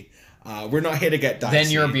dicey. We're not here to get dicey. Then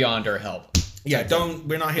you're beyond our help. Yeah.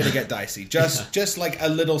 We're not here to get dicey. Just like a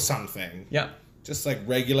little something. Yeah. Just like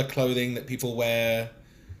regular clothing that people wear.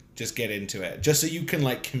 Just get into it. Just so you can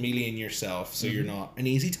like chameleon yourself so you're not an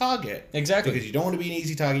easy target. Exactly. Because you don't want to be an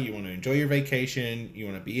easy target. You want to enjoy your vacation. You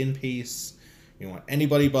want to be in peace. You don't want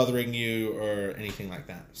anybody bothering you or anything like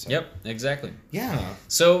that. So. Yep, exactly. Yeah.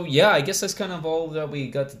 So, I guess that's kind of all that we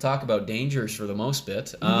got to talk about dangers for the most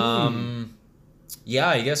bit. I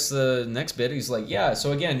guess the next bit is like,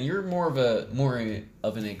 so again, you're more of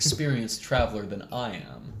an experienced traveler than I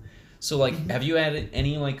am. So, like, have you had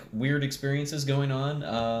any, like, weird experiences going on?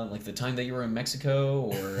 Like the time that you were in Mexico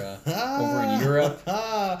or over in Europe?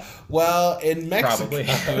 Well, in Mexico...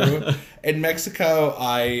 Probably. in Mexico,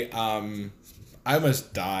 I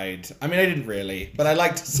almost died. I mean, I didn't really, but I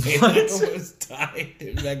like to say that I almost died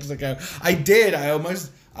in Mexico. I did.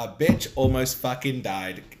 A bitch almost fucking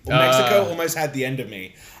died. Mexico almost had the end of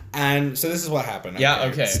me. And so this is what happened. Yeah,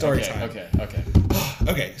 okay. Story time. Okay.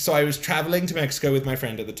 Okay, so I was traveling to Mexico with my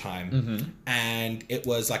friend at the time, and it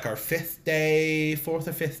was like our fourth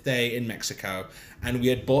or fifth day in Mexico, and we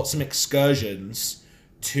had bought some excursions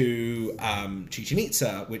to Chichen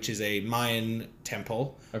Itza, which is a Mayan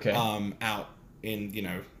temple. Okay. Out in,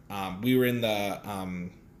 we were in the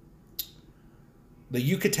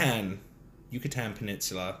Yucatan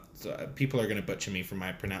Peninsula. So people are going to butcher me for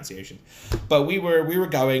my pronunciation, but we were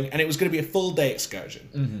going, and it was going to be a full day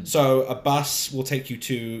excursion. So a bus will take you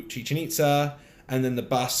to Chichen Itza, and then the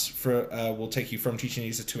bus will take you from Chichen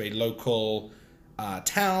Itza to a local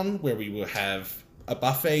town where we will have a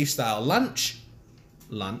buffet style lunch.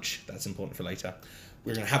 That's important for later.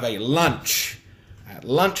 We're going to have a lunch at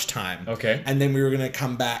lunchtime. Okay. And then we were going to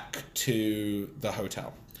come back to the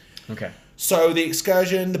hotel. Okay. So the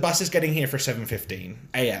excursion, the bus is getting here for 7:15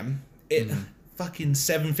 a.m. Fucking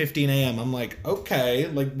 7:15 a.m. I'm like, okay,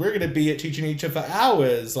 like we're going to be at Chichen Itza for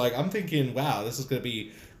hours. Like I'm thinking, wow, this is going to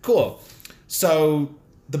be cool. So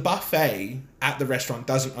the buffet at the restaurant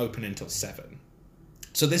doesn't open until 7.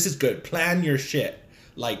 So this is good. Plan your shit.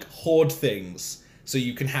 Like hoard things so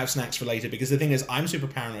you can have snacks for later, because the thing is, I'm super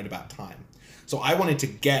paranoid about time. So I wanted to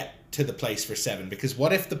get to the place for 7, because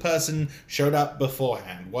what if the person showed up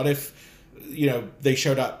beforehand? What if, they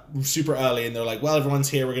showed up super early and they're like, well, everyone's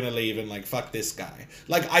here, we're going to leave, and like, fuck this guy.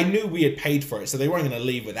 Like, I knew we had paid for it, so they weren't going to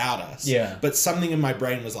leave without us. Yeah. But something in my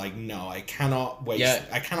brain was like, no, I cannot waste,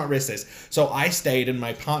 I cannot risk this. So I stayed, and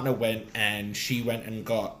my partner went, and she went and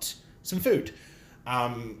got some food.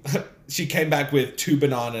 She came back with 2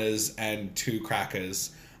 bananas and 2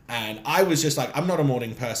 crackers. And I was just like, I'm not a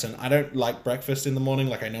morning person. I don't like breakfast in the morning.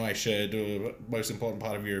 Like, I know I should. Most important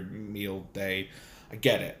part of your meal day. I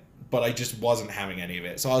get it. But I just wasn't having any of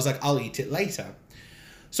it. So I was like, I'll eat it later.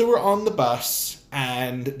 So we're on the bus,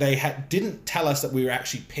 and they didn't tell us that we were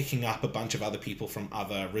actually picking up a bunch of other people from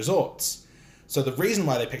other resorts. So the reason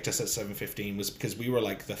why they picked us at 7:15 was because we were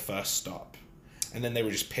like the first stop. And then they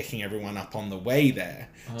were just picking everyone up on the way there.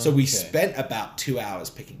 Okay. So we spent about 2 hours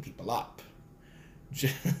picking people up.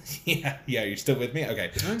 Yeah, you're still with me?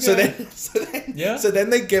 Okay. So then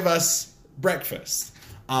they give us breakfast.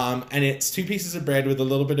 And it's 2 pieces of bread with a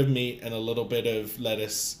little bit of meat and a little bit of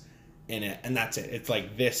lettuce in it. And that's it. It's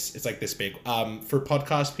like this big. For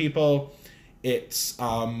podcast people, it's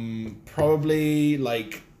probably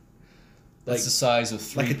like... That's the size of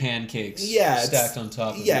 3 pancakes stacked on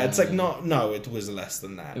top of it's like no, it was less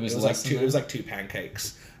than that. It was like 2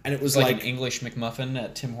 pancakes. And it was like an English McMuffin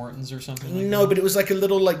at Tim Hortons or something like that? No, but it was like a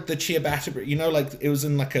little, like the ciabatta, like it was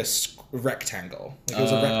in like a rectangle. Like it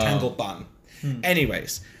was a rectangle bun.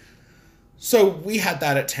 Anyways, so we had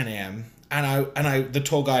that at 10 a.m. And the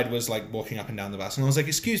tour guide was like walking up and down the bus, and I was like,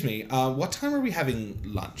 excuse me, what time are we having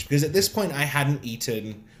lunch? Because at this point I hadn't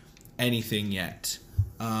eaten anything yet.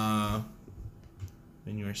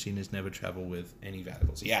 When you are seen as never travel with any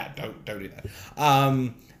valuables. Yeah, don't do that.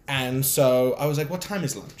 And so I was like, what time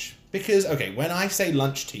is lunch? Because, okay, when I say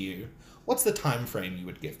lunch to you, what's the time frame you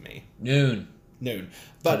would give me? Noon.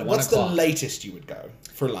 But what's the latest you would go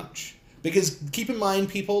for lunch? Because keep in mind,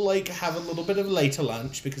 people like have a little bit of a later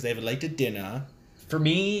lunch because they have a later dinner. For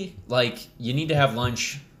me, like, you need to have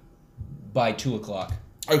lunch by 2 o'clock.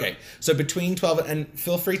 Okay, so between 12 and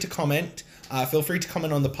feel free to comment. Feel free to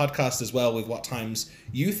comment on the podcast as well with what times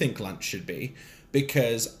you think lunch should be,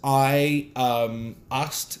 because I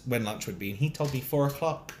asked when lunch would be, and he told me 4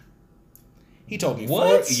 o'clock. He told me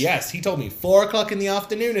what? He told me 4 o'clock in the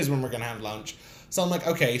afternoon is when we're gonna have lunch. So I'm like,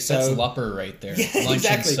 okay, so that's Lupper right there. Yeah, lunch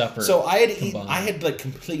exactly. and supper. So I had like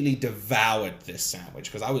completely devoured this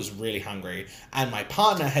sandwich because I was really hungry, and my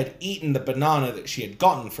partner had eaten the banana that she had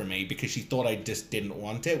gotten for me because she thought I just didn't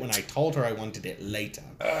want it when I told her I wanted it later.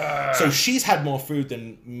 So she's had more food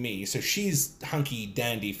than me, so she's hunky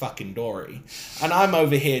dandy fucking Dory, and I'm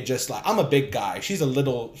over here just like, I'm a big guy, she's a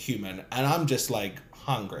little human, and I'm just like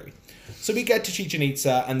hungry. So we get to Chichen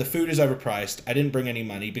Itza, and the food is overpriced. I didn't bring any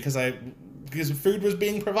money because food was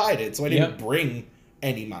being provided, so I didn't bring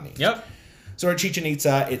any money. Yep. So we're at Chichen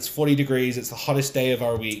Itza. It's 40 degrees. It's the hottest day of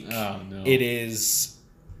our week. Oh, no. It is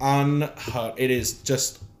unhot. It is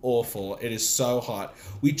just awful. It is so hot.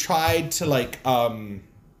 We tried to, like, we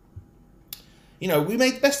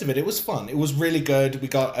made the best of it. It was fun. It was really good. We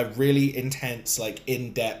got a really intense, like,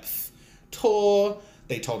 in-depth tour.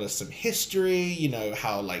 They told us some history,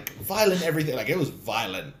 how, like, violent everything. Like, it was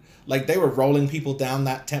violent. Like, they were rolling people down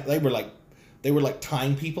that temple. They were like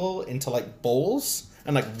tying people into like balls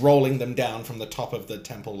and like rolling them down from the top of the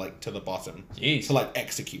temple like to the bottom. Jeez. To like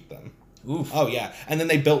execute them. Oof. Oh yeah, and then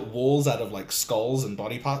they built walls out of like skulls and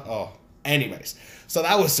body parts. Oh, anyways, so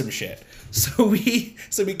that was some shit. So we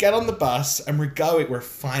get on the bus and we're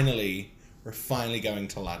finally going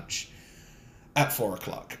to lunch at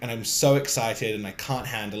 4:00, and I'm so excited and I can't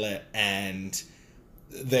handle it. And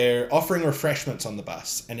they're offering refreshments on the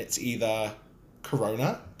bus, and it's either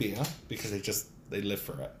Corona beer because they live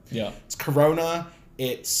for it. Yeah. It's Corona,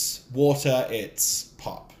 it's water, it's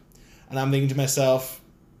pop, and I'm thinking to myself,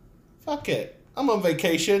 fuck it. I'm on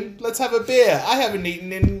vacation. Let's have a beer. I haven't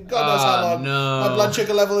eaten in God knows how long. No. My blood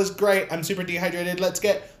sugar level is great. I'm super dehydrated. Let's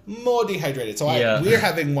get more dehydrated. So we're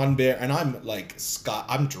having one beer, and I'm like,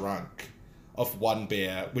 I'm drunk of one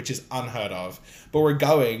beer, which is unheard of. But we're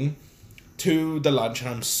going to the lunch, and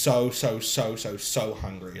I'm so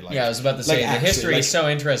hungry. Like, yeah, I was about to say, the history is so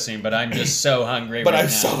interesting, but I'm just so hungry But right I'm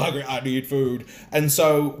now. so hungry. I need food. And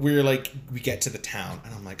so we're like, we get to the town,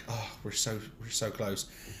 and I'm like, oh, we're so close.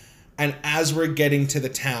 And as we're getting into the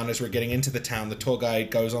town, the tour guide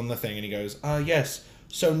goes on the thing and he goes, yes.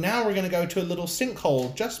 So now we're going to go to a little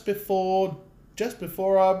sinkhole just before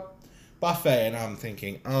our buffet. And I'm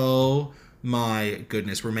thinking, oh my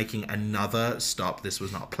goodness, we're making another stop. This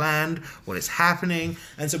was not planned. What is happening?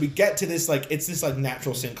 And so we get to this, like, it's this like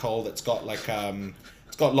natural sinkhole that's got like,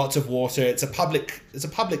 it's got lots of water. It's a public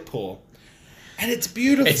pool. And it's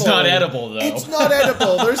beautiful. It's not edible, though. It's not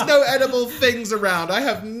edible. There's no edible things around. I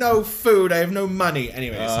have no food. I have no money.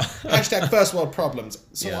 Anyways, hashtag first world problems.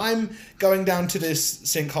 So I'm going down to this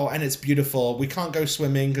sinkhole, and it's beautiful. We can't go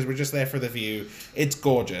swimming because we're just there for the view. It's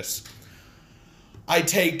gorgeous. I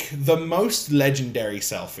take the most legendary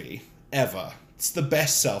selfie ever. It's the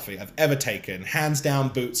best selfie I've ever taken. Hands down,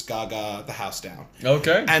 Boots, Gaga, the house down.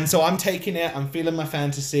 Okay. And so I'm taking it. I'm feeling my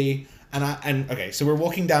fantasy. Okay, so we're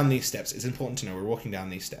walking down these steps. It's important to know we're walking down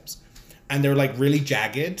these steps, and they're like really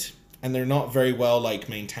jagged, and they're not very well like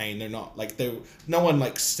maintained. They're not like no one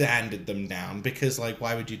like sanded them down because like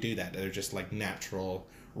why would you do that? They're just like natural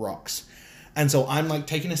rocks. And so I'm like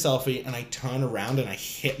taking a selfie, and I turn around and I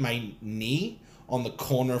hit my knee on the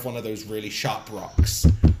corner of one of those really sharp rocks.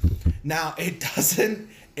 Now it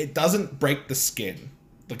doesn't break the skin.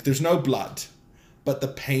 Like there's no blood. But the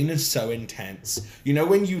pain is so intense. You know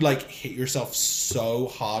when you like hit yourself so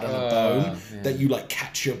hard on a bone that you like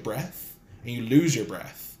catch your breath and you lose your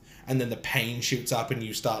breath, and then the pain shoots up and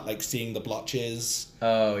you start like seeing the blotches.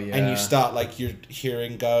 Oh yeah. And you start like your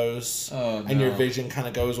hearing goes. Oh no. And your vision kind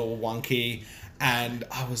of goes all wonky. And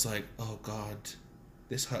I was like, oh God,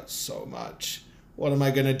 this hurts so much. What am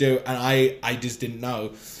I gonna do? And I just didn't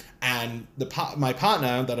know. And my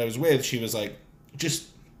partner that I was with, she was like,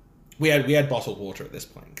 we had bottled water at this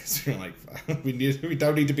point because we were like, we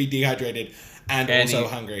don't need to be dehydrated and also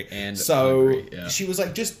hungry. And so hungry, yeah. she was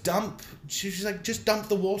like, just dump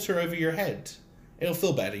the water over your head. It'll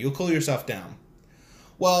feel better. You'll cool yourself down.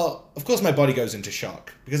 Well, of course my body goes into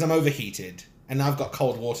shock because I'm overheated and now I've got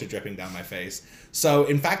cold water dripping down my face. So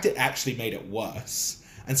in fact, it actually made it worse.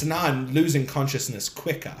 And so now I'm losing consciousness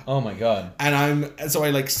quicker. Oh my God. And so I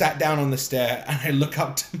like sat down on the stair and I look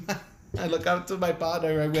up to my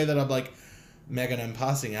partner I'm with, and I'm like, Megan, I'm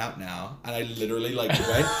passing out now. And I literally like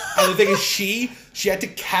went. And the thing is, she had to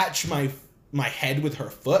catch my head with her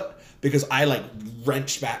foot because I like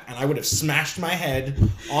wrenched back, and I would have smashed my head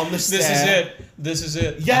on the stair. This is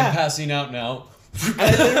it. Yeah. I'm passing out now. And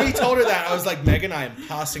I literally told her that. I was like, Megan, I am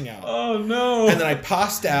passing out. Oh no. And then I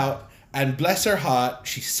passed out. And bless her heart,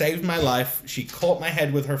 she saved my life. She caught my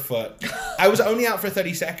head with her foot. I was only out for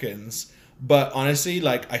 30 seconds. But honestly,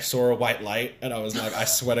 like, I saw a white light, and I was like, I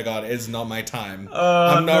swear to God, it's not my time.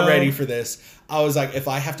 I'm not ready for this. I was like, if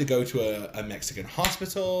I have to go to a Mexican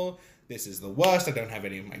hospital, this is the worst. I don't have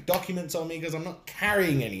any of my documents on me because I'm not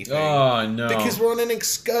carrying anything. Oh, no. Because we're on an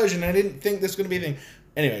excursion. I didn't think this was going to be a thing.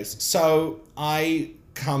 Anyways, so I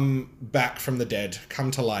come back from the dead,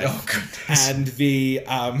 come to life. Oh, goodness. And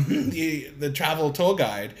the travel tour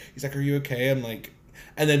guide, he's like, are you okay? I'm like...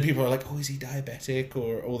 And then people are like, oh, is he diabetic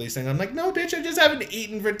or all these things? I'm like, no, bitch, I just haven't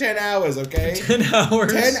eaten for 10 hours, okay? 10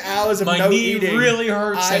 hours? 10 hours of no eating. My knee really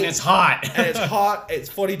hurts and it's hot. And it's hot. It's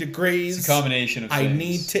 40 degrees. It's a combination of things. I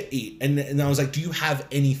need to eat. And I was like, do you have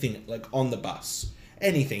anything, like, on the bus?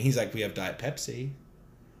 Anything. He's like, we have Diet Pepsi.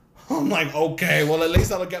 I'm like, okay, well, at least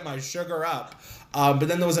that'll get my sugar up. But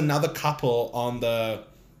then there was another couple on the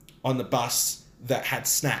bus that had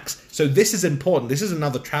snacks. So this is important. This is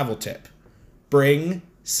another travel tip. Bring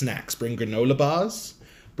snacks. Bring granola bars.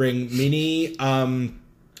 Bring mini bring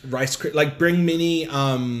mini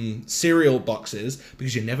cereal boxes,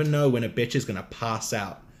 because you never know when a bitch is gonna pass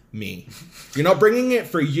out me. You're not bringing it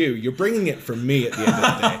for you. You're bringing it for me at the end of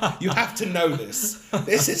the day. You have to know this.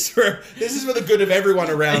 This is for the good of everyone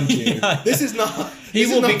around you. Yeah. This is not. He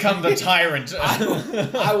will become the tyrant.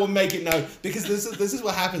 I will make it known, because this is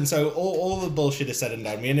what happened. So all the bullshit is said and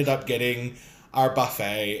done. We ended up getting our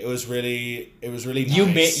buffet. It was really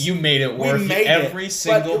nice. You made it worth every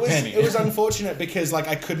single penny. It was unfortunate because like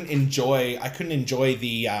I couldn't enjoy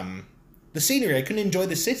the scenery. I couldn't enjoy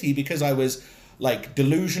the city because I was like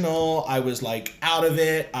delusional. I was like out of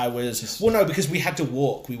it. I was because we had to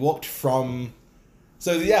walk. We walked from.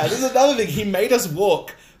 So yeah, this is another thing. He made us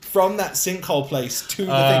walk from that sinkhole place to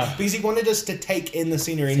the thing because he wanted us to take in the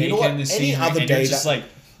scenery. And you know what? Any other day, just like.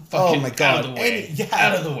 Oh my god! Out of the way.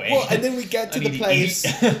 Out of the way. Well, and then we get to the place.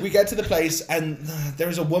 We get to the place, and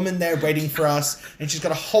there's a woman there waiting for us, and she's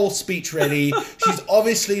got a whole speech ready. She's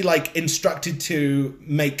obviously like instructed to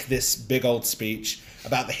make this big old speech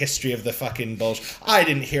about the history of the fucking bullshit. I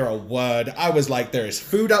didn't hear a word. I was like, there is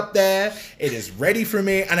food up there. It is ready for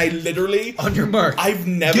me, and I literally on your mark. I've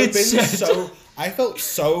never been so. I felt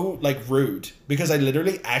so like rude because I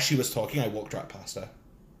literally, as she was talking, I walked right past her.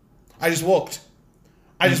 I just walked.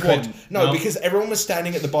 No, because everyone was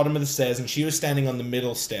standing at the bottom of the stairs and she was standing on the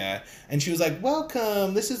middle stair, and she was like,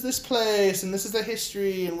 welcome, this is this place and this is the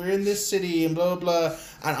history and we're in this city and blah blah,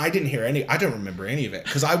 and I don't remember any of it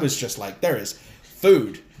because I was just like, there is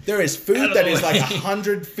food that is like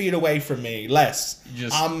 100 feet away from me, less. You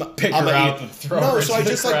just pick her out and throw her into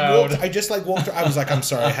the crowd. I just walked. I was like, I'm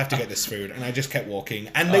sorry, I have to get this food, and I just kept walking.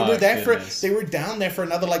 And they were down there for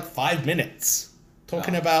another like 5 minutes.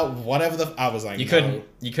 Talking about whatever I was like, you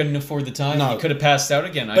couldn't afford the time. No. You could have passed out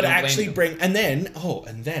again. But actually and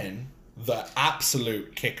then the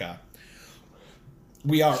absolute kicker.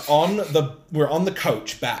 We're on the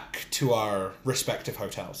coach back to our respective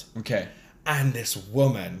hotels. Okay. And this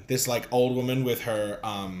woman, this like old woman with her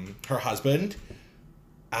husband,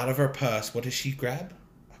 out of her purse, what does she grab?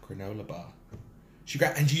 A granola bar.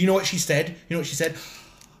 And do you know what she said?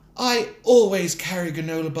 I always carry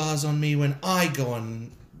granola bars on me when I go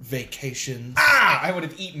on vacations. I would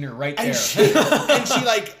have eaten her right there.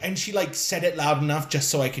 And she said it loud enough just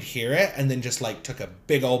so I could hear it, and then just like took a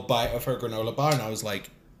big old bite of her granola bar, and I was like,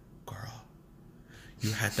 girl,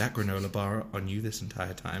 you had that granola bar on you this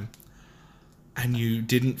entire time. And you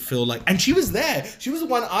didn't feel like... And she was there. She was the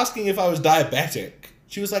one asking if I was diabetic.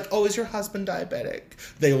 She was like, oh, is your husband diabetic?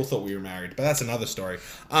 They all thought we were married, but that's another story.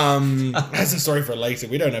 That's a story for later.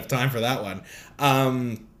 We don't have time for that one.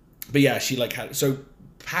 But yeah, she like had... So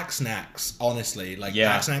pack snacks, honestly.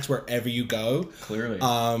 Pack snacks wherever you go. Clearly.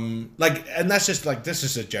 And that's just like... This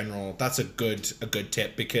is a general... That's a good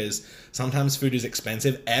tip, because sometimes food is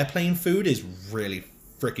expensive. Airplane food is really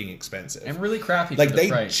freaking expensive. And really crappy for the price.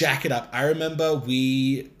 They jack it up. I remember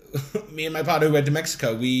me and my partner who went to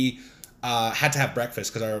Mexico, we... had to have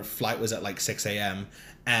breakfast because our flight was at like 6 a.m.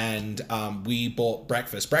 And we bought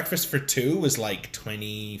breakfast. Breakfast for two was like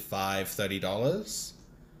 $25-$30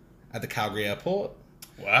 at the Calgary airport.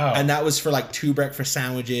 Wow. And that was for like 2 breakfast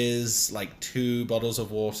sandwiches, like 2 bottles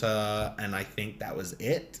of water, and I think that was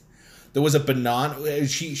it. There was a banana.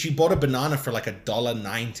 She bought a banana for like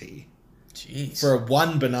 $1.90. Jeez. For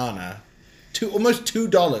one banana. Almost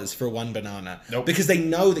 $2 for one banana. Nope. Because they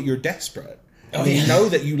know that you're desperate. They know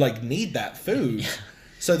that you like need that food. Yeah.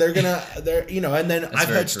 So they're and then I've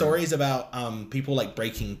heard stories about people like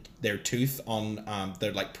breaking their tooth on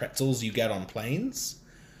their like pretzels you get on planes.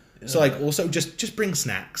 Yeah. So like also just bring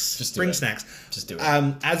snacks. Bring snacks. Just do it.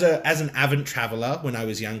 As an avid traveler, when I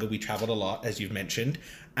was younger, we traveled a lot, as you've mentioned.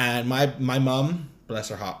 And my mum, bless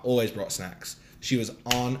her heart, always brought snacks. She was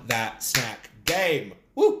on that snack game.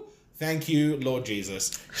 Woo! Thank you, Lord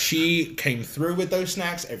Jesus. She came through with those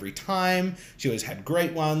snacks every time. She always had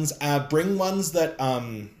great ones. Bring ones that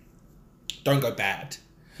don't go bad.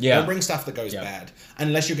 Yeah. Don't bring stuff that goes bad.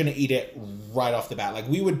 Unless you're going to eat it right off the bat. Like,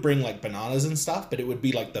 we would bring, like, bananas and stuff, but it would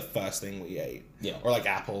be, like, the first thing we ate. Yeah. Or, like,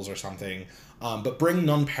 apples or something. But bring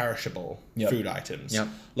non-perishable food items. Yep.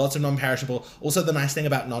 Lots of non-perishable. Also, the nice thing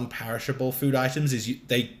about non-perishable food items is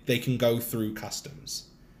they can go through customs.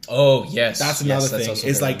 Oh, yes. That's another thing.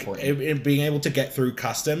 It's like being able to get through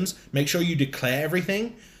customs. Make sure you declare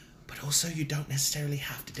everything, but also you don't necessarily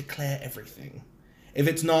have to declare everything. If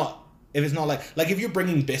it's not like if you're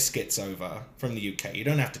bringing biscuits over from the UK, you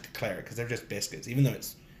don't have to declare it because they're just biscuits, even though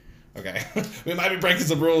it's okay. We might be breaking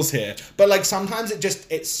some rules here, but like sometimes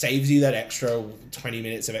it saves you that extra 20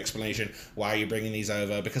 minutes of explanation. Why are you bringing these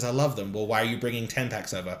over? Because I love them. Well, why are you bringing 10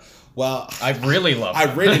 packs over? Well, I really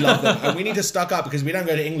love them, and we need to stock up because we don't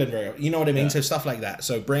go to England very often. You know what I mean? Yeah. So stuff like that.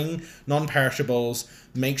 So bring non-perishables.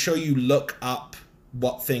 Make sure you look up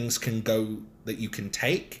what things can go that you can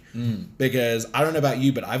take, because I don't know about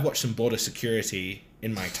you, but I've watched some border security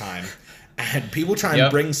in my time, and people try and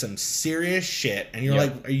bring some serious shit, and you're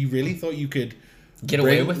like, are you really thought you could get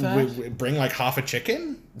away with that? Bring like half a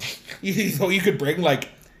chicken? You thought you could bring like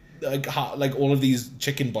all of these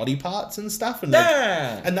chicken body parts and stuff, and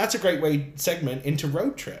and that's a great way segment into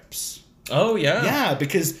road trips. Oh yeah, yeah,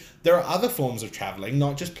 because there are other forms of traveling,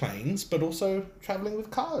 not just planes, but also traveling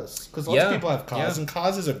with cars. Because lots of people have cars, and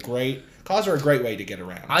cars are a great way to get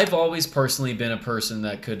around. I've always personally been a person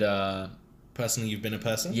that could. Personally, you've been a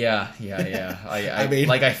person? Yeah. I mean,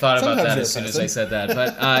 like, I thought about that as soon as I said that.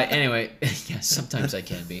 But anyway, yeah, sometimes I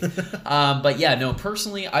can be. But yeah, no,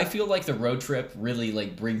 personally, I feel like the road trip really,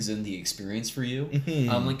 like, brings in the experience for you.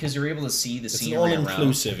 Like, because you're able to see the scenery around. It's an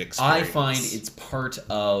all-inclusive experience. I find it's part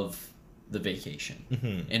of the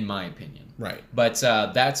vacation, in my opinion. Right. But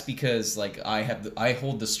that's because, like, I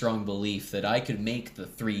hold the strong belief that I could make the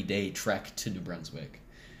 3-day trek to New Brunswick.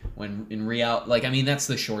 When in reality, like, I mean, that's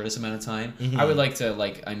the shortest amount of time. I would like to,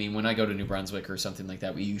 like, I mean, when I go to New Brunswick or something like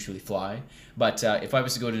that, we usually fly. But if I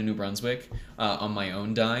was to go to New Brunswick on my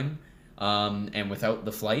own dime and without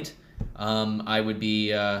the flight, I would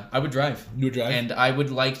drive. You would drive? And I would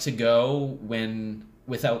like to go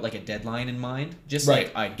without, like, a deadline in mind. Just,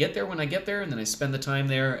 like, I get there when I get there, and then I spend the time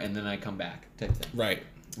there, and then I come back type thing. Right,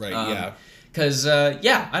 yeah. Because, I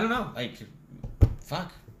don't know. Like,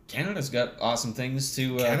 fuck. Canada's got awesome things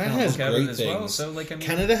to Canada has great things. Well, so, like, I mean,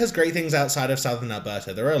 Canada has great things outside of southern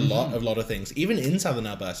Alberta. There are a lot of things, even in southern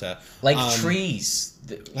Alberta, like trees.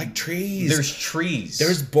 Like trees. There's trees.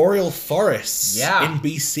 There's boreal forests in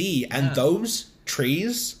BC, and those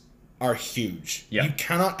trees are huge. Yeah. You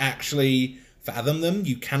cannot actually fathom them.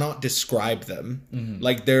 You cannot describe them.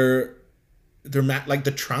 Like they're like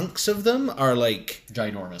the trunks of them are like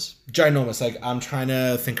ginormous. Like, I'm trying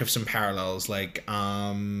to think of some parallels. Like,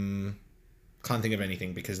 can't think of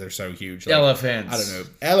anything because they're so huge. Like, elephants.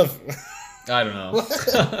 I don't know. I don't know.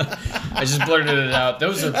 I just blurted it out.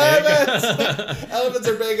 Those are big. Elephants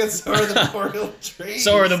are big, and so are the boreal trees.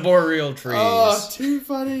 So are the boreal trees. Oh, too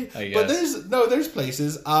funny. But there's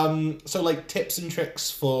places. So, like, tips and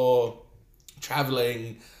tricks for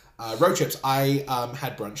traveling. Road trips. I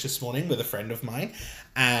had brunch this morning with a friend of mine,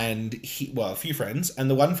 and a few friends, and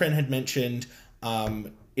the one friend had mentioned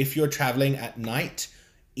if you're traveling at night,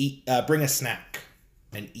 bring a snack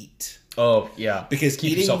and eat. Oh yeah, because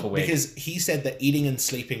keep yourself awake. Because he said that eating and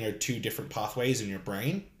sleeping are two different pathways in your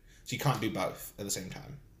brain, so you can't do both at the same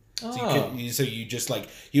time. Oh. So you just, like,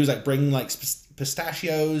 he was like, bring like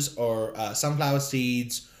pistachios or sunflower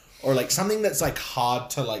seeds. Or, like, something that's, like,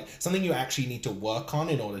 hard to, like, something you actually need to work on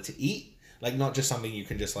in order to eat. Like, not just something you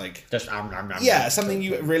can just, like... something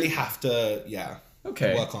you really have to,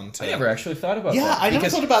 work on. I never actually thought about that. Yeah, I never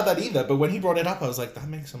thought about that either, but when he brought it up, I was like, that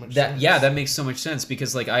makes so much sense. Yeah, that makes so much sense,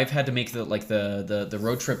 because, like, I've had to make the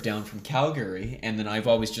road trip down from Calgary, and then I've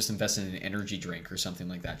always just invested in an energy drink or something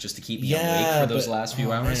like that, just to keep me awake for those last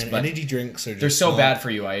few hours. Man, but energy drinks are just... They're so bad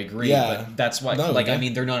for you, I agree, but that's why, I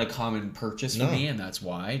mean, they're not a common purchase for me, and that's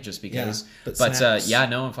why, just because... But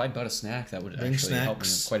if I bought a snack, that would actually help me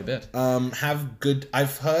quite a bit.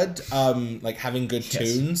 I've heard, like, having good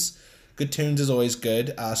tunes... Good tunes is always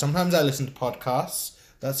good. Sometimes I listen to podcasts.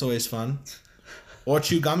 That's always fun. Or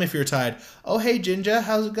chew gum if you're tired. Oh, hey, Ginger,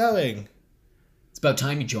 how's it going? It's about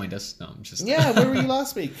time you joined us. No, I'm just... Yeah, where were you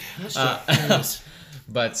last week?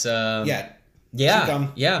 But, chew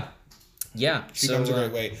gum. Yeah. Chew gum's a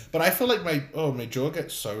great way. But I feel like my jaw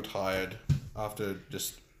gets so tired after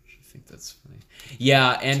just... I think that's funny.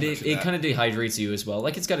 Yeah, and it kind of dehydrates you as well.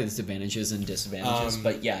 Like, it's got its advantages and disadvantages.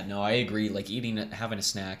 But yeah, no, I agree. Like, having a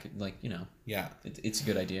snack, like, you know. Yeah. It's a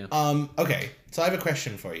good idea. Okay, so I have a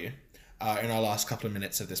question for you in our last couple of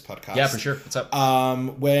minutes of this podcast. Yeah, for sure. What's up?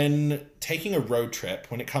 When taking a road trip,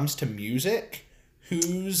 when it comes to music,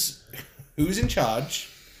 who's in charge?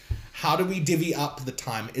 How do we divvy up the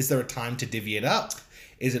time? Is there a time to divvy it up?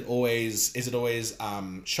 Is it always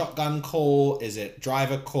shotgun call? Is it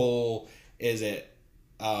driver call? Is it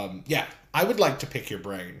I would like to pick your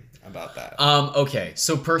brain about that. Okay.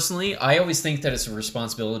 So personally, I always think that it's a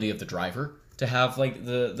responsibility of the driver to have, like,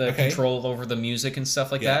 the control over the music and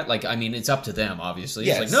stuff like that. Like, I mean, it's up to them, obviously.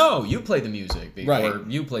 Yes. It's like, no, you play the music or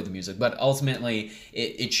you play the music. But ultimately,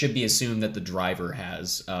 it should be assumed that the driver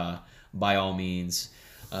has, by all means,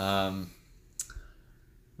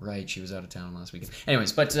 Right, she was out of town last weekend.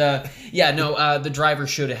 Anyways, but the driver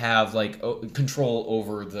should have like control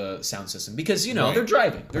over the sound system because they're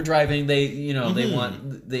driving. They're driving. They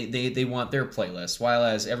they want their playlist, while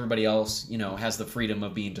as everybody else has the freedom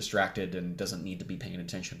of being distracted and doesn't need to be paying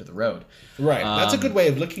attention to the road. Right, that's a good way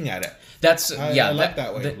of looking at it. I like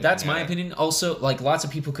that way. That's my opinion. Also, like lots of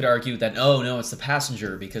people could argue that no, it's the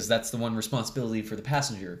passenger because that's the one responsibility for the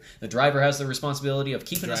passenger. The driver has the responsibility of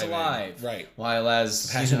keeping us alive. Right, while as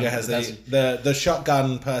passenger has the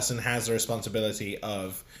shotgun person has the responsibility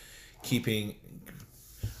of keeping.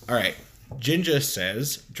 All right, Ginger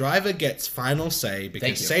says driver gets final say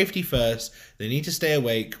because safety first. They need to stay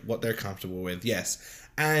awake. What they're comfortable with, yes,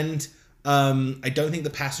 and I don't think the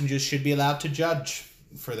passengers should be allowed to judge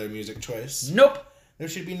for their music choice. Nope, there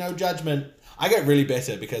should be no judgment. I get really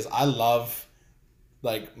bitter because I love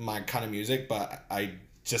like my kind of music, but I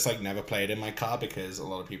just like never play it in my car because a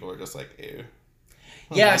lot of people are just like ew.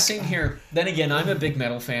 Yeah, same here. Then again, I'm a big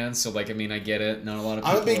metal fan, so like, I mean, I get it. Not a lot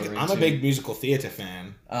of people I'm a big musical theater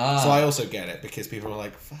fan, so I also get it because people are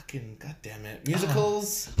like, "Fucking goddamn it,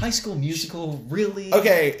 musicals." High School Musical, really?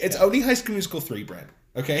 Okay, it's only High School Musical 3, Brent.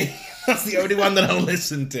 Okay, that's the only one that I'll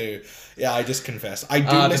listen to. Yeah, I just confess, I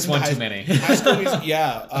do listen to too many. High School Musical.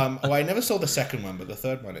 Yeah, I never saw the second one, but the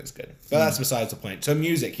third one is good. But that's besides the point. So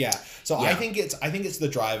music, yeah. So yeah. I think it's the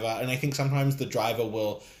driver, and I think sometimes the driver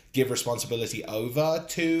will give responsibility over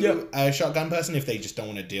to a shotgun person if they just don't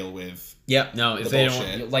want to deal with if they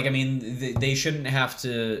don't, like, I mean, they shouldn't have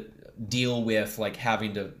to deal with like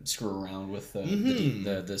having to screw around with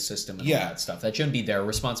the system and all that stuff. That shouldn't be their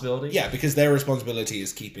responsibility. Yeah, because their responsibility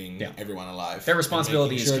is keeping everyone alive. Their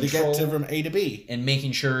responsibility is control to get from A to B and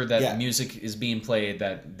making sure that music is being played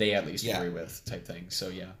that they at least agree with, type thing.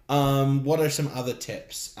 So what are some other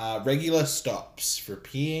tips? Regular stops for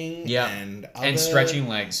peeing and stretching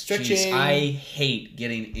legs. Jeez, I hate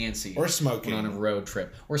getting antsy or smoking on a road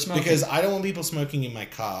trip or smoking because I don't want people smoking in my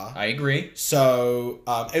car. I agree. So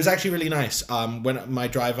it was actually really nice when my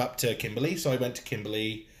drive up to Kimberley. So I went to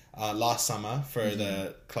Kimberley last summer for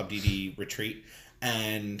the Club DD retreat,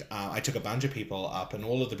 and I took a bunch of people up, and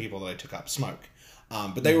all of the people that I took up smoke,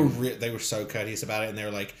 but they were so courteous about it, and they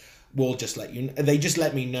were like, "We'll just let you." They just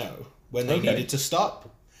let me know when they needed to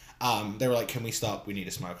stop. They were like, "Can we stop? We need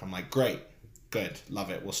to smoke." I'm like, "Great, good,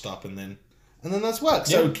 love it. We'll stop," and then that's work.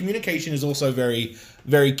 So communication is also very,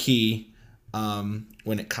 very key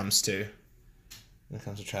when it comes to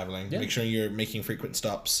traveling. Make sure you're making frequent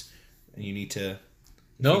stops, and you need to.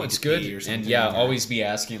 No, it's good, and always be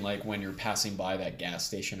asking like when you're passing by that gas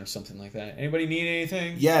station or something like that. Anybody need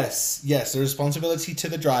anything? Yes. The responsibility to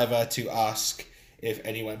the driver to ask if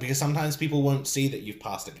anyone, because sometimes people won't see that you've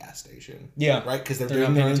passed a gas station. Yeah. Right? Because they're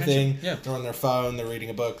doing their own thing. Yeah. They're on their phone, they're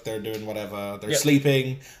reading a book, they're doing whatever, they're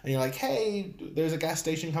sleeping, and you're like, hey, there's a gas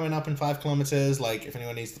station coming up in 5 kilometers, like, if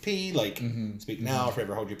anyone needs to pee, like, speak now,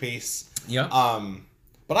 forever hold your peace. Yeah.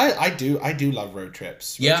 But I do love road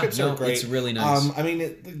trips. Road trips are great. It's really nice. I mean,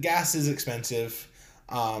 the gas is expensive,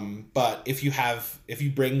 but if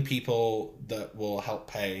you bring people that will help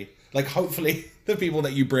pay, like hopefully the people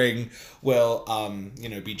that you bring will,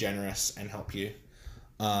 be generous and help you,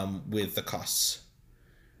 with the costs.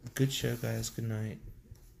 Good show, guys. Good night.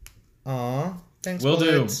 Aw, thanks. Will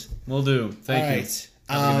do. Thank you.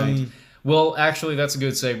 Have a good night. Well, actually, that's a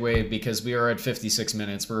good segue because we are at 56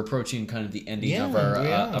 minutes. We're approaching kind of the ending of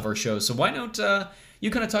our show. So why don't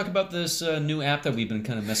you kind of talk about this new app that we've been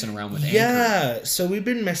kind of messing around with? Yeah, so we've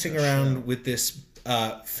been messing around with this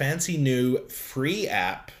fancy new free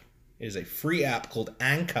app. It is a free app called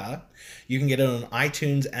Anchor. You can get it on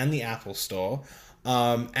iTunes and the Apple Store.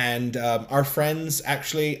 And our friends,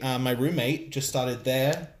 actually, my roommate just started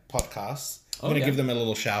their podcast. I'm going to give them a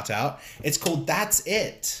little shout out. It's called That's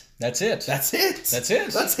It. That's it. That's it. That's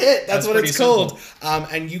it. That's it. That's what it's called.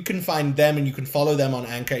 And you can find them and you can follow them on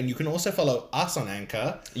Anchor, and you can also follow us on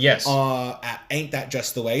Anchor. Yes. At Ain't That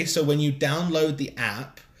Just the Way. So when you download the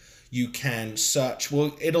app, you can search.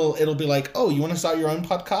 Well, it'll be like, oh, you want to start your own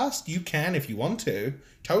podcast? You can if you want to.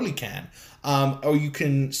 Totally can. Or you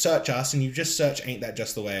can search us, and you just search Ain't That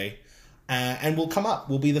Just the Way, and we'll come up.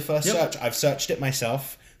 We'll be the first search. I've searched it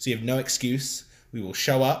myself, so you have no excuse. We will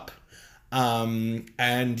show up.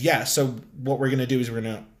 So what we're going to do is we're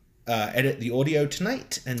going to edit the audio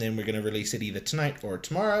tonight, and then we're going to release it either tonight or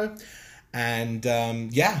tomorrow. And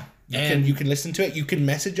you can listen to it. You can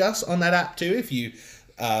message us on that app too. If you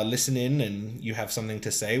listen in and you have something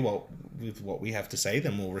to say, with what we have to say,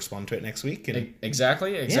 then we'll respond to it next week. And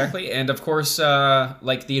Exactly. And of course,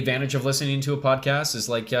 like the advantage of listening to a podcast is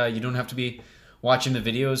like you don't have to be watching the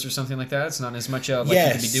videos or something like that. It's not as much like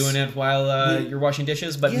you could be doing it while you're washing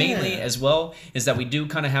dishes. But mainly as well is that we do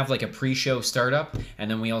kind of have like a pre-show startup, and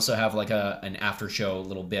then we also have like an after-show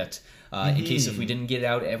little bit. In case if we didn't get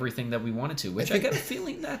out everything that we wanted to, which I got a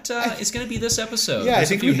feeling that it's going to be this episode. Yeah,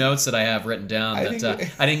 there's a few notes that I have written down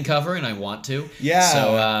that I didn't cover and I want to. Yeah.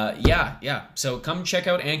 So yeah. So come check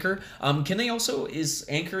out Anchor. Can they also, is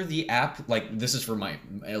Anchor the app? Like, this is for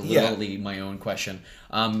literally my own question.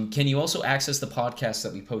 Can you also access the podcasts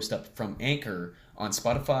that we post up from Anchor on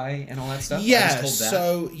Spotify and all that stuff? Yeah.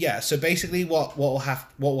 So basically, what will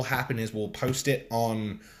happen is we'll post it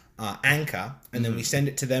on Anchor, and then we send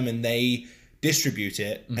it to them, and they distribute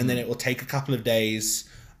it, and then it will take a couple of days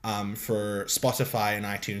for Spotify and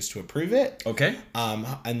iTunes to approve it. Okay.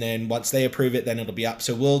 And then once they approve it, then it'll be up.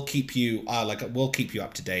 So we'll keep you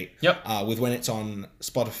up to date. Yep. With when it's on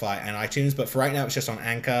Spotify and iTunes. But for right now, it's just on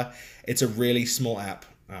Anchor. It's a really small app.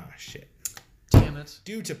 Oh shit. Damn it.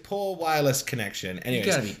 Due to poor wireless connection. Anyways,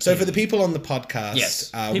 gotta be so for the people on the podcast,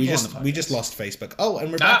 yes, we just lost Facebook. Oh, and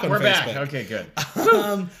we're back on Facebook. Back. Okay, good.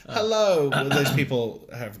 Hello. Well, those people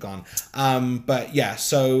have gone. But yeah,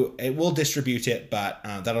 so it will distribute it, but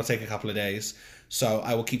that'll take a couple of days. So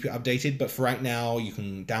I will keep you updated. But for right now, you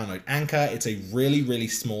can download Anchor. It's a really, really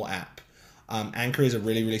small app. Anchor is a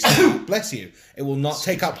really, really small app. Bless you. It will not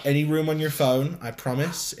take up any room on your phone. I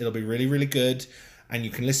promise. It'll be really, really good. And you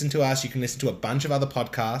can listen to us. You can listen to a bunch of other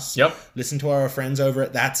podcasts. Yep. Listen to our friends over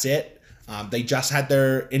at That's It. They just had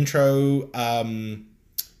their intro.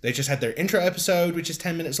 They just had their intro episode, which is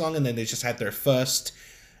 10 minutes long, and then they just had their first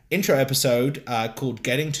intro episode called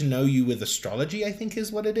 "Getting to Know You with Astrology," I think is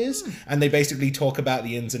what it is. And they basically talk about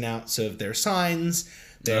the ins and outs of their signs,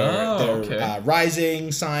 their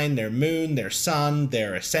rising sign, their moon, their sun,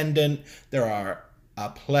 their ascendant. There are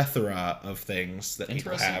a plethora of things that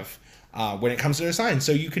people have when it comes to their signs.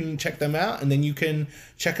 So you can check them out, and then you can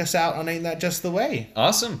check us out on Ain't That Just the Way.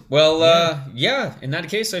 Awesome. Well, yeah, in that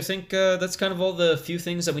case, I think that's kind of all the few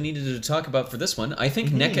things that we needed to talk about for this one. I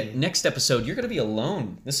think next episode, you're going to be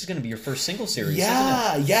alone. This is going to be your first single series, isn't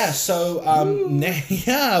it? Yeah. So,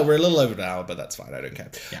 we're a little over an hour, but that's fine. I don't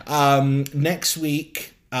care. Yeah. Next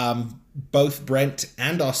week, both Brent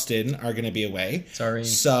and Austin are going to be away. Sorry.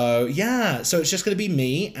 So it's just going to be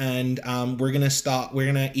me, and we're going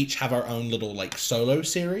to each have our own little like solo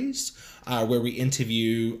series where we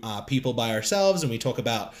interview people by ourselves, and we talk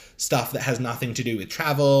about stuff that has nothing to do with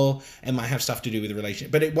travel and might have stuff to do with the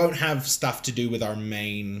relationship, but it won't have stuff to do with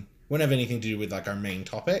won't have anything to do with like our main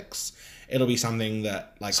topics. It'll be something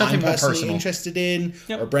that like I'm personally interested in,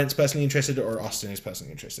 or Brent's personally interested in, or Austin is personally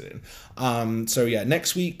interested in. So yeah,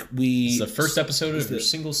 next week it's the first episode of your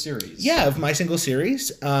single series. Yeah, of my single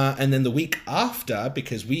series. And then the week after,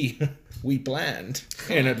 because we planned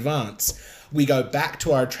in advance, we go back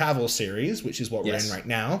to our travel series, which is what we're in right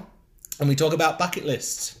now. And we talk about bucket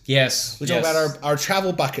lists. Yes. We talk about our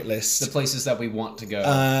travel bucket lists. The places that we want to go.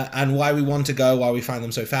 And why we want to go, why we find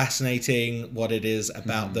them so fascinating, what it is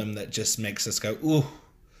about them that just makes us go, ooh,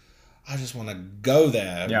 I just want to go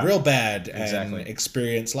there real bad and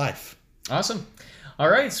experience life. Awesome. All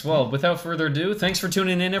right. Well, without further ado, thanks for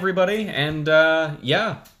tuning in, everybody. And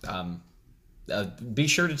be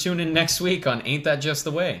sure to tune in next week on Ain't That Just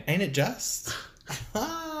the Way. Ain't it just?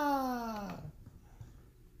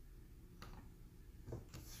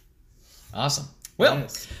 Awesome. Well,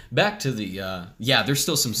 back to the there's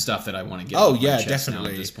still some stuff that I want to get. Oh yeah,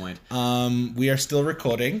 definitely. At this point, we are still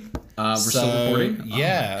recording. We're still recording.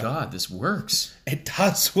 Yeah. Oh my God, this works. It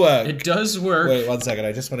does work. It does work. Wait 1 second.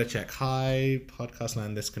 I just want to check. Hi, podcast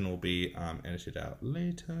land. This can all be edited out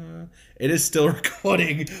later. It is still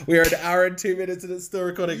recording. We are 1 hour and 2 minutes, and it's still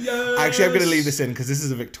recording. Yes! Actually, I'm going to leave this in because this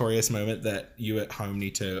is a victorious moment that you at home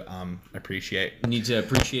need to appreciate. You need to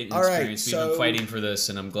appreciate and experience. We've been fighting for this,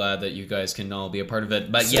 and I'm glad that you guys can all be a part of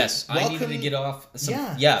it. But yes, I needed to get off.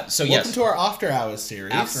 Welcome to our After Hours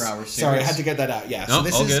series. Sorry, I had to get that out. Yeah. So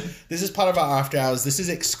this is part of our After Hours. This is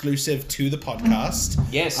exclusive to the podcast.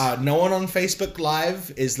 Yes. No one on Facebook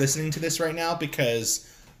Live is listening to this right now because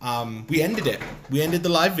we ended it. We ended the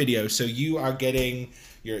live video, so you are getting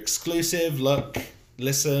your exclusive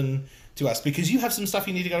listen to us because you have some stuff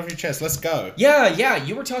you need to get off your chest. Let's go. Yeah.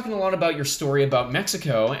 You were talking a lot about your story about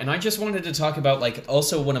Mexico, and I just wanted to talk about like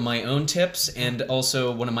also one of my own tips and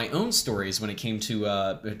also one of my own stories when it came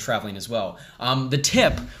to traveling as well. The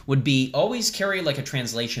tip would be always carry like a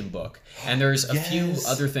translation book, and there's a few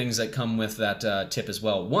other things that come with that tip as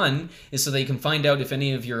well. One is so that you can find out if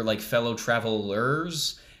any of your like fellow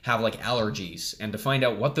travelers have like allergies, and to find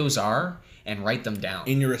out what those are and write them down.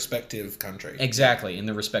 In your respective country. Exactly, in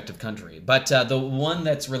the respective country. But the one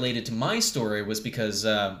that's related to my story was because,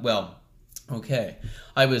 Okay.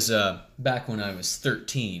 I was back when I was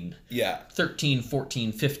 13. Yeah. 13,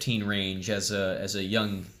 14, 15 range as a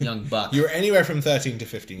young buck. You were anywhere from 13 to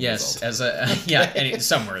 15 Yes, years old. as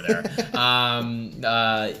somewhere there.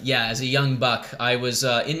 As a young buck, I was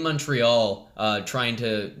in Montreal trying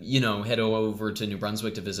to, head over to New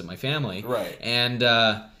Brunswick to visit my family. Right. And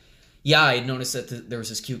I had noticed that there was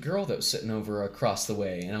this cute girl that was sitting over across the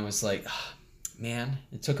way, and I was like, man,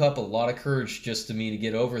 it took up a lot of courage just to me to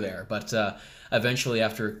get over there. But eventually,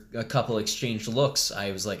 after a couple exchanged looks,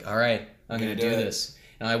 I was like, all right, I'm going to do this.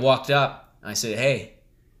 And I walked up. I said, hey,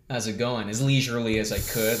 how's it going? As leisurely as I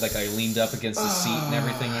could. Like, I leaned up against the seat and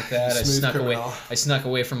everything like that. I snuck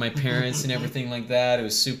away from my parents and everything like that. It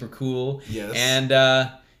was super cool. Yes. And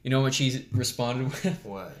you know what she responded with?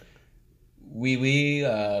 What? Oui,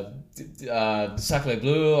 sacre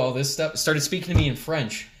bleu, all this stuff. Started speaking to me in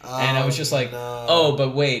French. And I was just like, oh,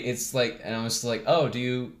 but wait, it's like, and I was like, oh, do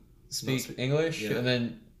you speak English? Yeah. And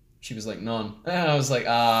then she was like, non. And I was like,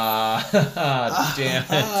 damn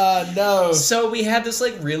it. No. So we had this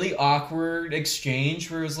like really awkward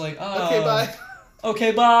exchange where it was like, okay, bye.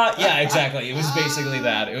 Okay, bye. Yeah, exactly. It was basically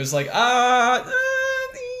that. It was like,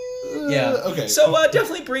 yeah. Okay. So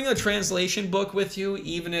definitely bring a translation book with you,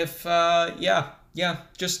 even if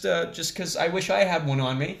just because I wish I had one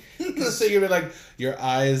on me. So you'd be like, your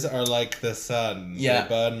eyes are like the sun. Yeah. They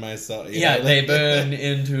burn my soul. They burn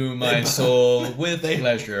into my soul with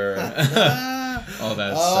pleasure. All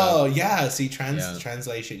that stuff. Oh yeah. See,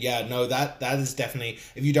 translation. Yeah. No, that is definitely.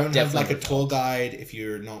 If you don't have like a tour guide, if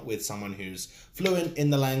you're not with someone who's fluent in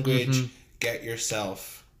the language, get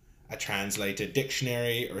yourself a translated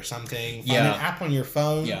dictionary or something. Find an app on your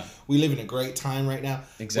phone. Yeah. We live in a great time right now.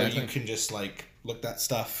 Exactly. Where you can just like look that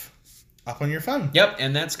stuff up on your phone. Yep,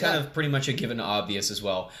 and that's kind of pretty much a given obvious as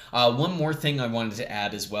well. One more thing I wanted to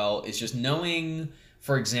add as well is just knowing,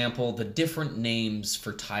 for example, the different names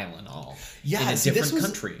for Tylenol in a different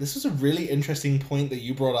country. This was a really interesting point that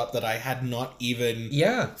you brought up that I had not even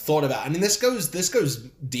thought about. I mean, this goes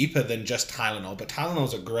deeper than just Tylenol, but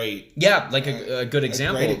Tylenol's a great a good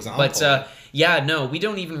example. A great example. But we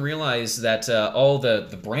don't even realize that all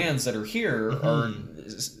the brands that are here are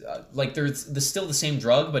like they're still the same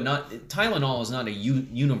drug, but not Tylenol is not a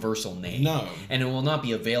universal name. No, and it will not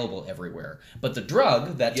be available everywhere. But the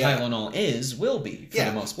drug that Tylenol will be for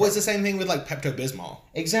the most part. Well, it's the same thing with like Pepto-Bismol.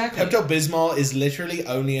 Exactly. Pepto-Bismol is literally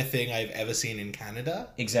only a thing I've ever seen in Canada.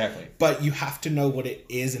 Exactly. But you have to know what it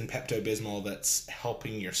is in Pepto-Bismol that's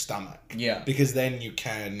helping your stomach. Yeah. Because then you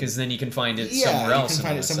can find it somewhere else. You can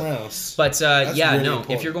find it somewhere else. But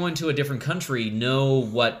if you're going to a different country, know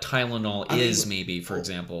what Tylenol is, maybe, for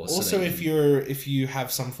example. Also, if you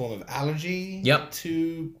have some form of allergy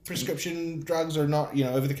to prescription drugs or not,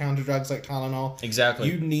 over-the-counter drugs like Tylenol. Exactly.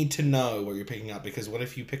 You need to know what you're picking up, because what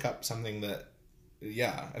if you pick up something that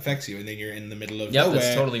affects you, and then you're in the middle of nowhere.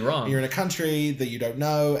 That's totally wrong. You're in a country that you don't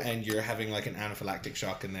know, and you're having like an anaphylactic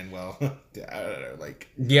shock, and then I don't know, like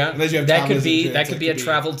that could be a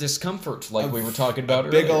travel discomfort, like we were talking about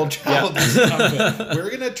earlier. Big old travel discomfort.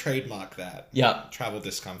 We're gonna trademark that. Yeah, travel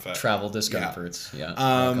discomfort. Travel discomforts. Yeah.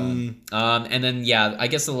 And then I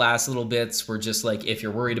guess the last little bits were just like if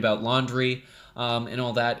you're worried about laundry. And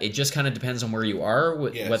all that, it just kind of depends on where you are,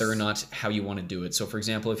 whether or not how you want to do it. So, for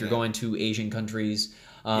example, if you're going to Asian countries,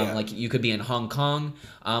 like you could be in Hong Kong,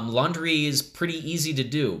 laundry is pretty easy to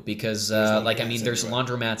do because, there's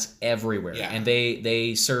laundromats everywhere, and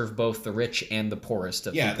they serve both the rich and the poorest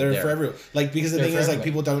of people. They're for everyone. Like because the thing is, like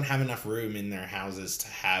people don't have enough room in their houses to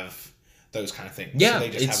have those kind of things. Yeah, so they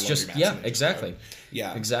just have exactly.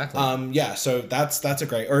 Yeah, exactly. So that's a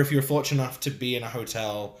great. Or if you're fortunate enough to be in a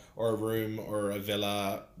hotel or a room or a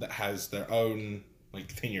villa that has their own,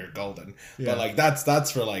 like, then you're golden. But like that's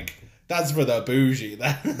for the bougie.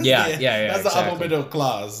 That's the upper middle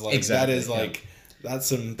class. Like that is like. That's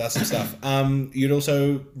some stuff. You'd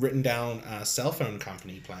also written down cell phone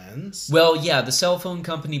company plans. Well, the cell phone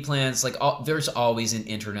company plans, like there's always an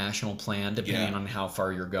international plan depending on how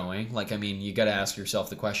far you're going. Like, I mean, you got to ask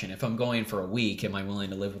yourself the question, if I'm going for a week, am I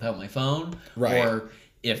willing to live without my phone? Right. Or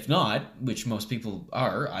if not, which most people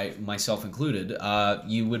are, myself included,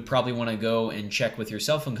 you would probably want to go and check with your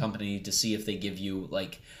cell phone company to see if they give you,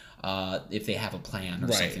 like, if they have a plan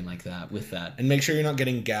or something like that with that. And make sure you're not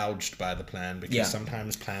getting gouged by the plan, because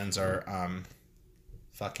sometimes plans are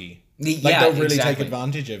fucky. Like they'll really take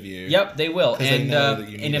advantage of you. Yep, they will.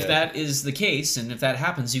 And if that is the case, and if that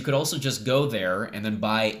happens, you could also just go there and then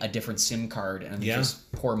buy a different SIM card and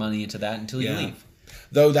just pour money into that until you leave.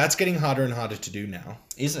 Though that's getting harder and harder to do now.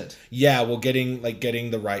 Is it? Yeah, well, getting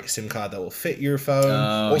the right SIM card that will fit your phone.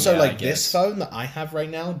 Oh, Also, yeah, like I this guess. phone that I have right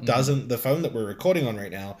now doesn't. The phone that we're recording on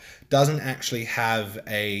right now doesn't actually have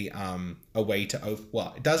a way to open.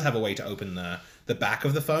 Well, it does have a way to open the back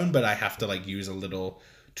of the phone, but I have to like use a little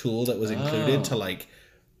tool that was included to like.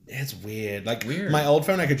 It's weird. Like my old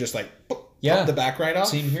phone, I could just like pop the back right off.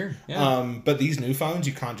 Same here. Yeah. But these new phones,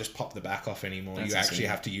 you can't just pop the back off anymore. That's you actually insane.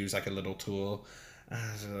 have to use like a little tool.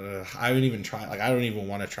 I wouldn't even try. Like I don't even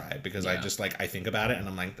want to try it because I just like I think about it and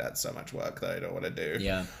I'm like that's so much work that I don't want to do.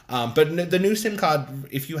 Yeah. But the new SIM card,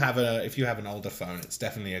 if you have an older phone, it's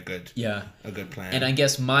definitely a good plan. And I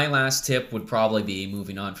guess my last tip would probably be,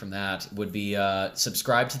 moving on from that, would be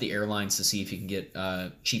subscribe to the airlines to see if you can get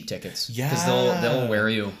cheap tickets. Yeah. Because they'll wear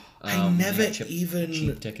you. I never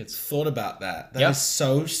cheap tickets. thought about that. That is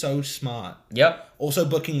so smart. Yep. Also,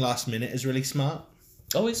 booking last minute is really smart.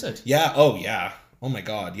 Oh, is it? Yeah. Oh, yeah. Oh my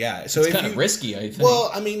God. Yeah. So It's kind of risky, I think.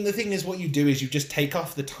 Well, I mean, the thing is, what you do is you just take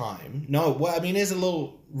off the time. No, well, I mean, it's a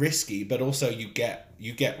little risky, but also you get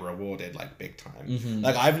rewarded like big time. Mm-hmm.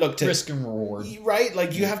 Like I've looked at risk and reward, right?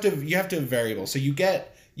 Like you have to variable. So you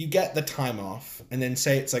get the time off, and then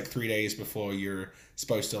say it's like 3 days before you're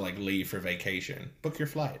supposed to like leave for vacation. Book your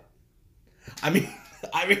flight. I mean,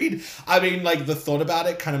 like the thought about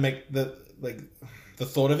it kind of the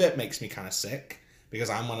thought of it makes me kind of sick. Because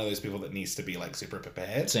I'm one of those people that needs to be like super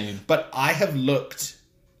prepared. Same. But I have looked,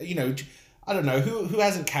 I don't know, who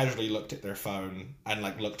hasn't casually looked at their phone and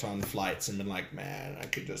like looked on flights and been like, man, I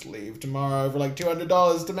could just leave tomorrow for like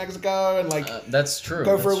 $200 to Mexico and like that's true.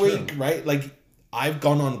 Go for a week, right? Like I've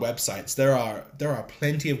gone on websites. There are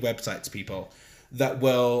plenty of websites, people, that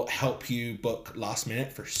will help you book last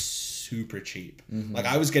minute for super cheap. Mm-hmm. Like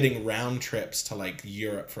I was getting round trips to like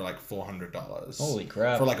Europe for like $400. Holy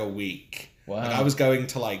crap. For like a week. Wow. Like I was going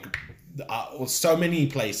to like so many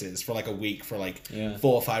places for like a week for like $400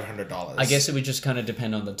 or $500. I guess it would just kind of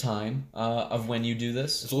depend on the time of when you do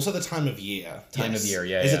this. It's also the time of year. Of year,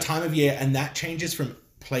 yeah. It's a time of year, and that changes from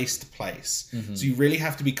place to place. Mm-hmm. So you really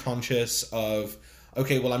have to be conscious of,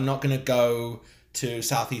 okay, well, I'm not going to go to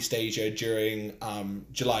Southeast Asia during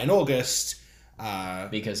July and August.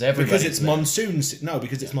 Because it's monsoon.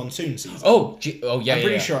 Because it's monsoon season. Yeah. I'm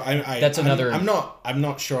pretty sure. That's another. I'm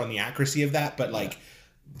not sure on the accuracy of that, but like,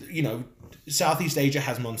 Southeast Asia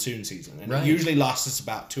has monsoon season, and it usually lasts us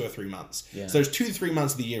about 2 or 3 months. Yeah. So there's 2 to 3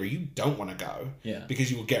 months of the year you don't want to go. Yeah. Because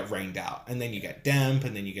you will get rained out, and then you get damp,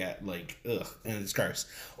 and then you get like and it's gross.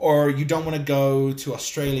 Or you don't want to go to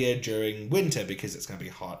Australia during winter because it's going to be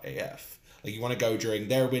hot AF. Like you want to go during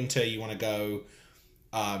their winter. You want to go.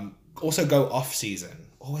 Also go off season.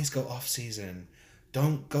 Always go off season.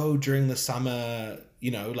 Don't go during the summer.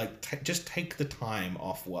 Just take the time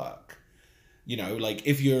off work. Like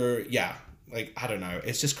if you're like I don't know.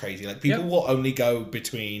 It's just crazy. Like people will only go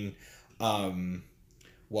between May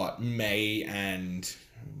and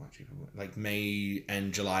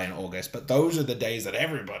July and August. But those are the days that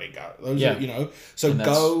everybody go. Those are So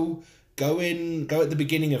go at the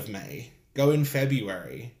beginning of May. Go in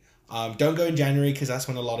February. Don't go in January because that's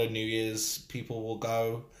when a lot of New Year's people will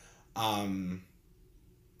go.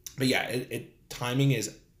 But yeah, timing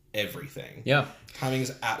is everything. Yeah. Timing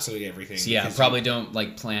is absolutely everything. So probably don't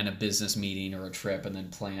like plan a business meeting or a trip and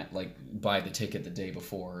then buy the ticket the day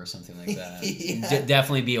before or something like that.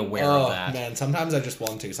 Definitely be aware of that. Man, sometimes I just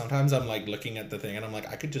want to. Sometimes I'm like looking at the thing and I'm like,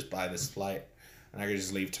 I could just buy this flight. And I could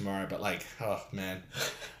just leave tomorrow, but like, oh man,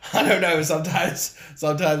 I don't know. Sometimes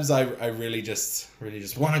I really just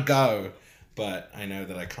want to go, but I know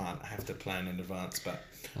that I can't. I have to plan in advance. But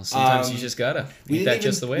sometimes you just gotta. Ain't that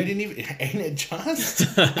just the way? Ain't it just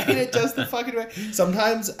the fucking way?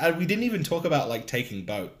 Sometimes we didn't even talk about like taking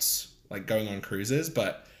boats, like going on cruises,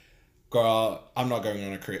 but. Girl, I'm not going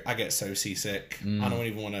on a cruise. I get so seasick. I don't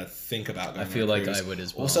even want to think about going on a cruise. I feel like I would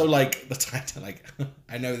as well. Also, like, the time to, like,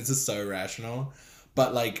 I know this is so rational,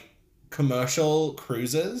 but, like, commercial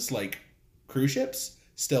cruises, like, cruise ships,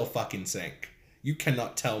 still fucking sink. You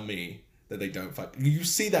cannot tell me that they don't You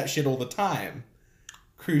see that shit all the time.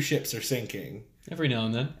 Cruise ships are sinking. Every now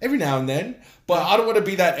and then. But I don't want to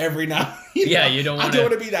be that every now. You don't want to. I don't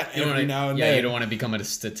want to be that every now and then. Yeah, you don't want to become a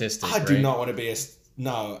statistic. I do not want to be a.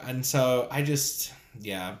 No, and so I can't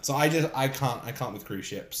with cruise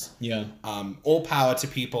ships. Yeah. All power to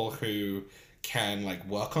people who can like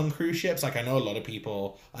work on cruise ships. Like I know a lot of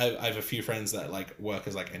people. I have a few friends that like work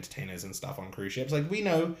as like entertainers and stuff on cruise ships. Like we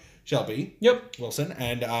know Shelby. Yep. Wilson,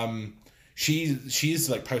 and she's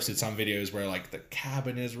like posted some videos where like the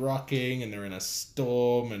cabin is rocking and they're in a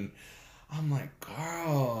storm, and I'm like,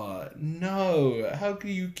 girl, no. How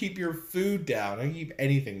can you keep your food down? How can you keep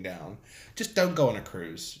anything down? Just don't go on a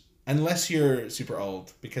cruise. Unless you're super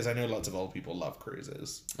old, because I know lots of old people love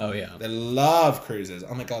cruises. Oh, yeah. They love cruises.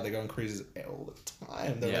 Oh my God, they go on cruises all the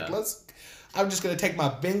time. They're like, I'm just going to take my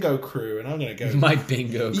bingo crew and I'm going to go. My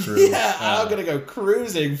bingo crew. Yeah, I'm going to go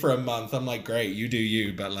cruising for a month. I'm like, great, you do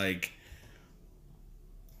you, but like,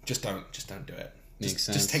 just don't do it. Makes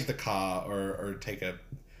sense. Just take the car or take a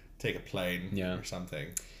plane or something.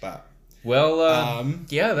 But well,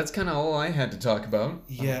 yeah, that's kind of all I had to talk about.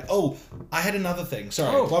 Yeah. Oh, I had another thing.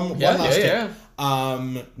 Sorry. One last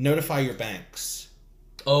thing. Notify your banks.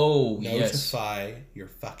 Oh, Notify your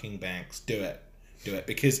fucking banks. Do it.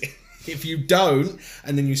 Because if you don't,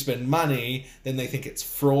 and then you spend money, then they think it's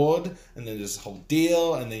fraud, and then there's a whole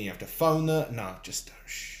deal, and then you have to phone them. No, just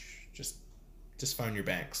phone your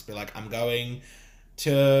banks. Be like, I'm going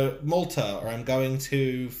to Malta, or I'm going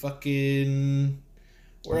to fucking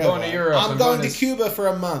wherever. I'm going to Europe. I'm going to Cuba for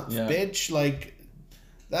a month, bitch. Like,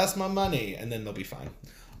 that's my money, and then they'll be fine.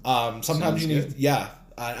 Sometimes you need,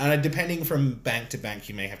 and depending from bank to bank,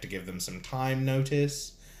 you may have to give them some time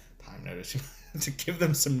notice. To give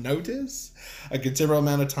them some notice, a considerable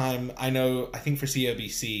amount of time. I think for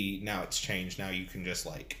COBC now it's changed. Now you can just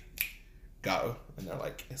like go, and they're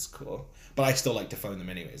like, it's cool. But I still like to phone them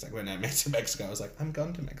anyways. Like when I went to Mexico, I was like, I'm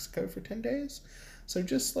going to Mexico for 10 days. So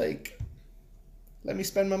just like, let me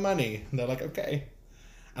spend my money. And they're like, okay.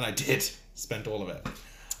 And I did. Spent all of it.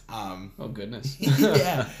 Oh, goodness.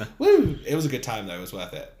 Yeah. Woo. It was a good time, though. It was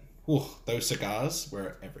worth it. Ooh, those cigars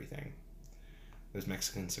were everything. Those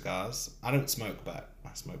Mexican cigars. I don't smoke, but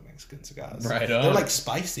I smoke Mexican cigars. Right on. They're like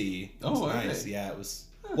spicy. It was nice. Yeah, it was.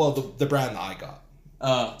 Well, the brand that I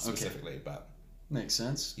got. Specifically, okay. But. Makes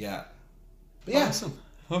sense. Yeah. But yeah. Awesome.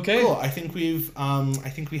 Okay. Cool. I think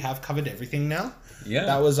we have covered everything now. Yeah.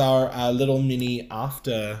 That was our little mini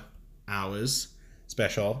after hours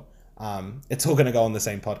special. It's all going to go on the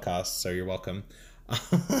same podcast, so you're welcome.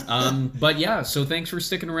 But yeah, so thanks for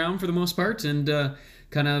sticking around for the most part and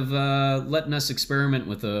kind of letting us experiment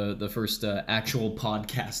with the first actual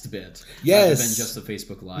podcast bit. Yes. Rather than just the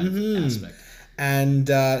Facebook Live aspect.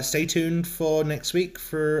 And stay tuned for next week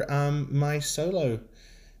for my solo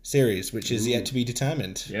series, which is yet to be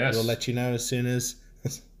determined. Yes. We'll let you know as soon as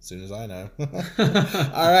I know.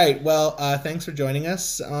 All right. Well, thanks for joining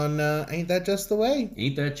us on Ain't That Just the Way?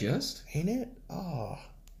 Ain't that just? Ain't it? Oh.